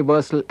its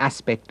universal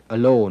aspect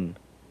alone,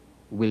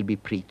 will be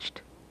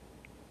preached.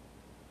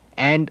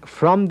 And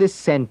from this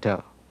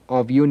center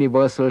of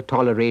universal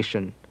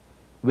toleration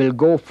will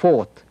go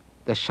forth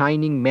the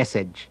shining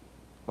message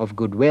of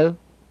goodwill,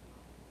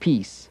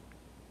 peace,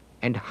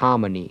 and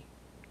harmony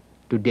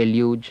to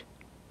deluge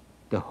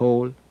the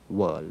whole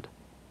world."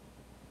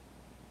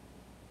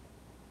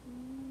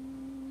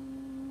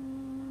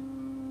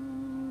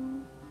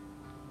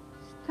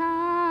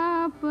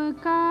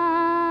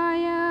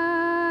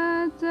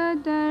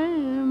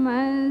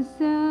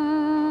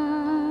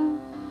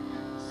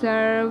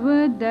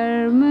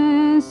 सर्वधर्मस्वरूपिणे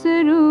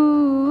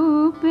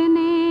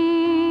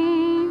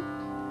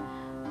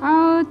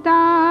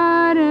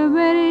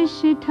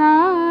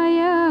अवतारवरिष्ठाय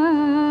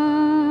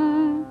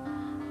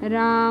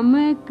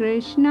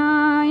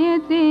रामकृष्णाय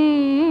ते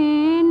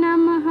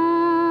नमः।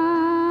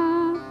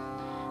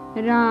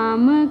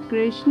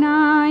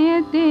 रामकृष्णाय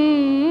ते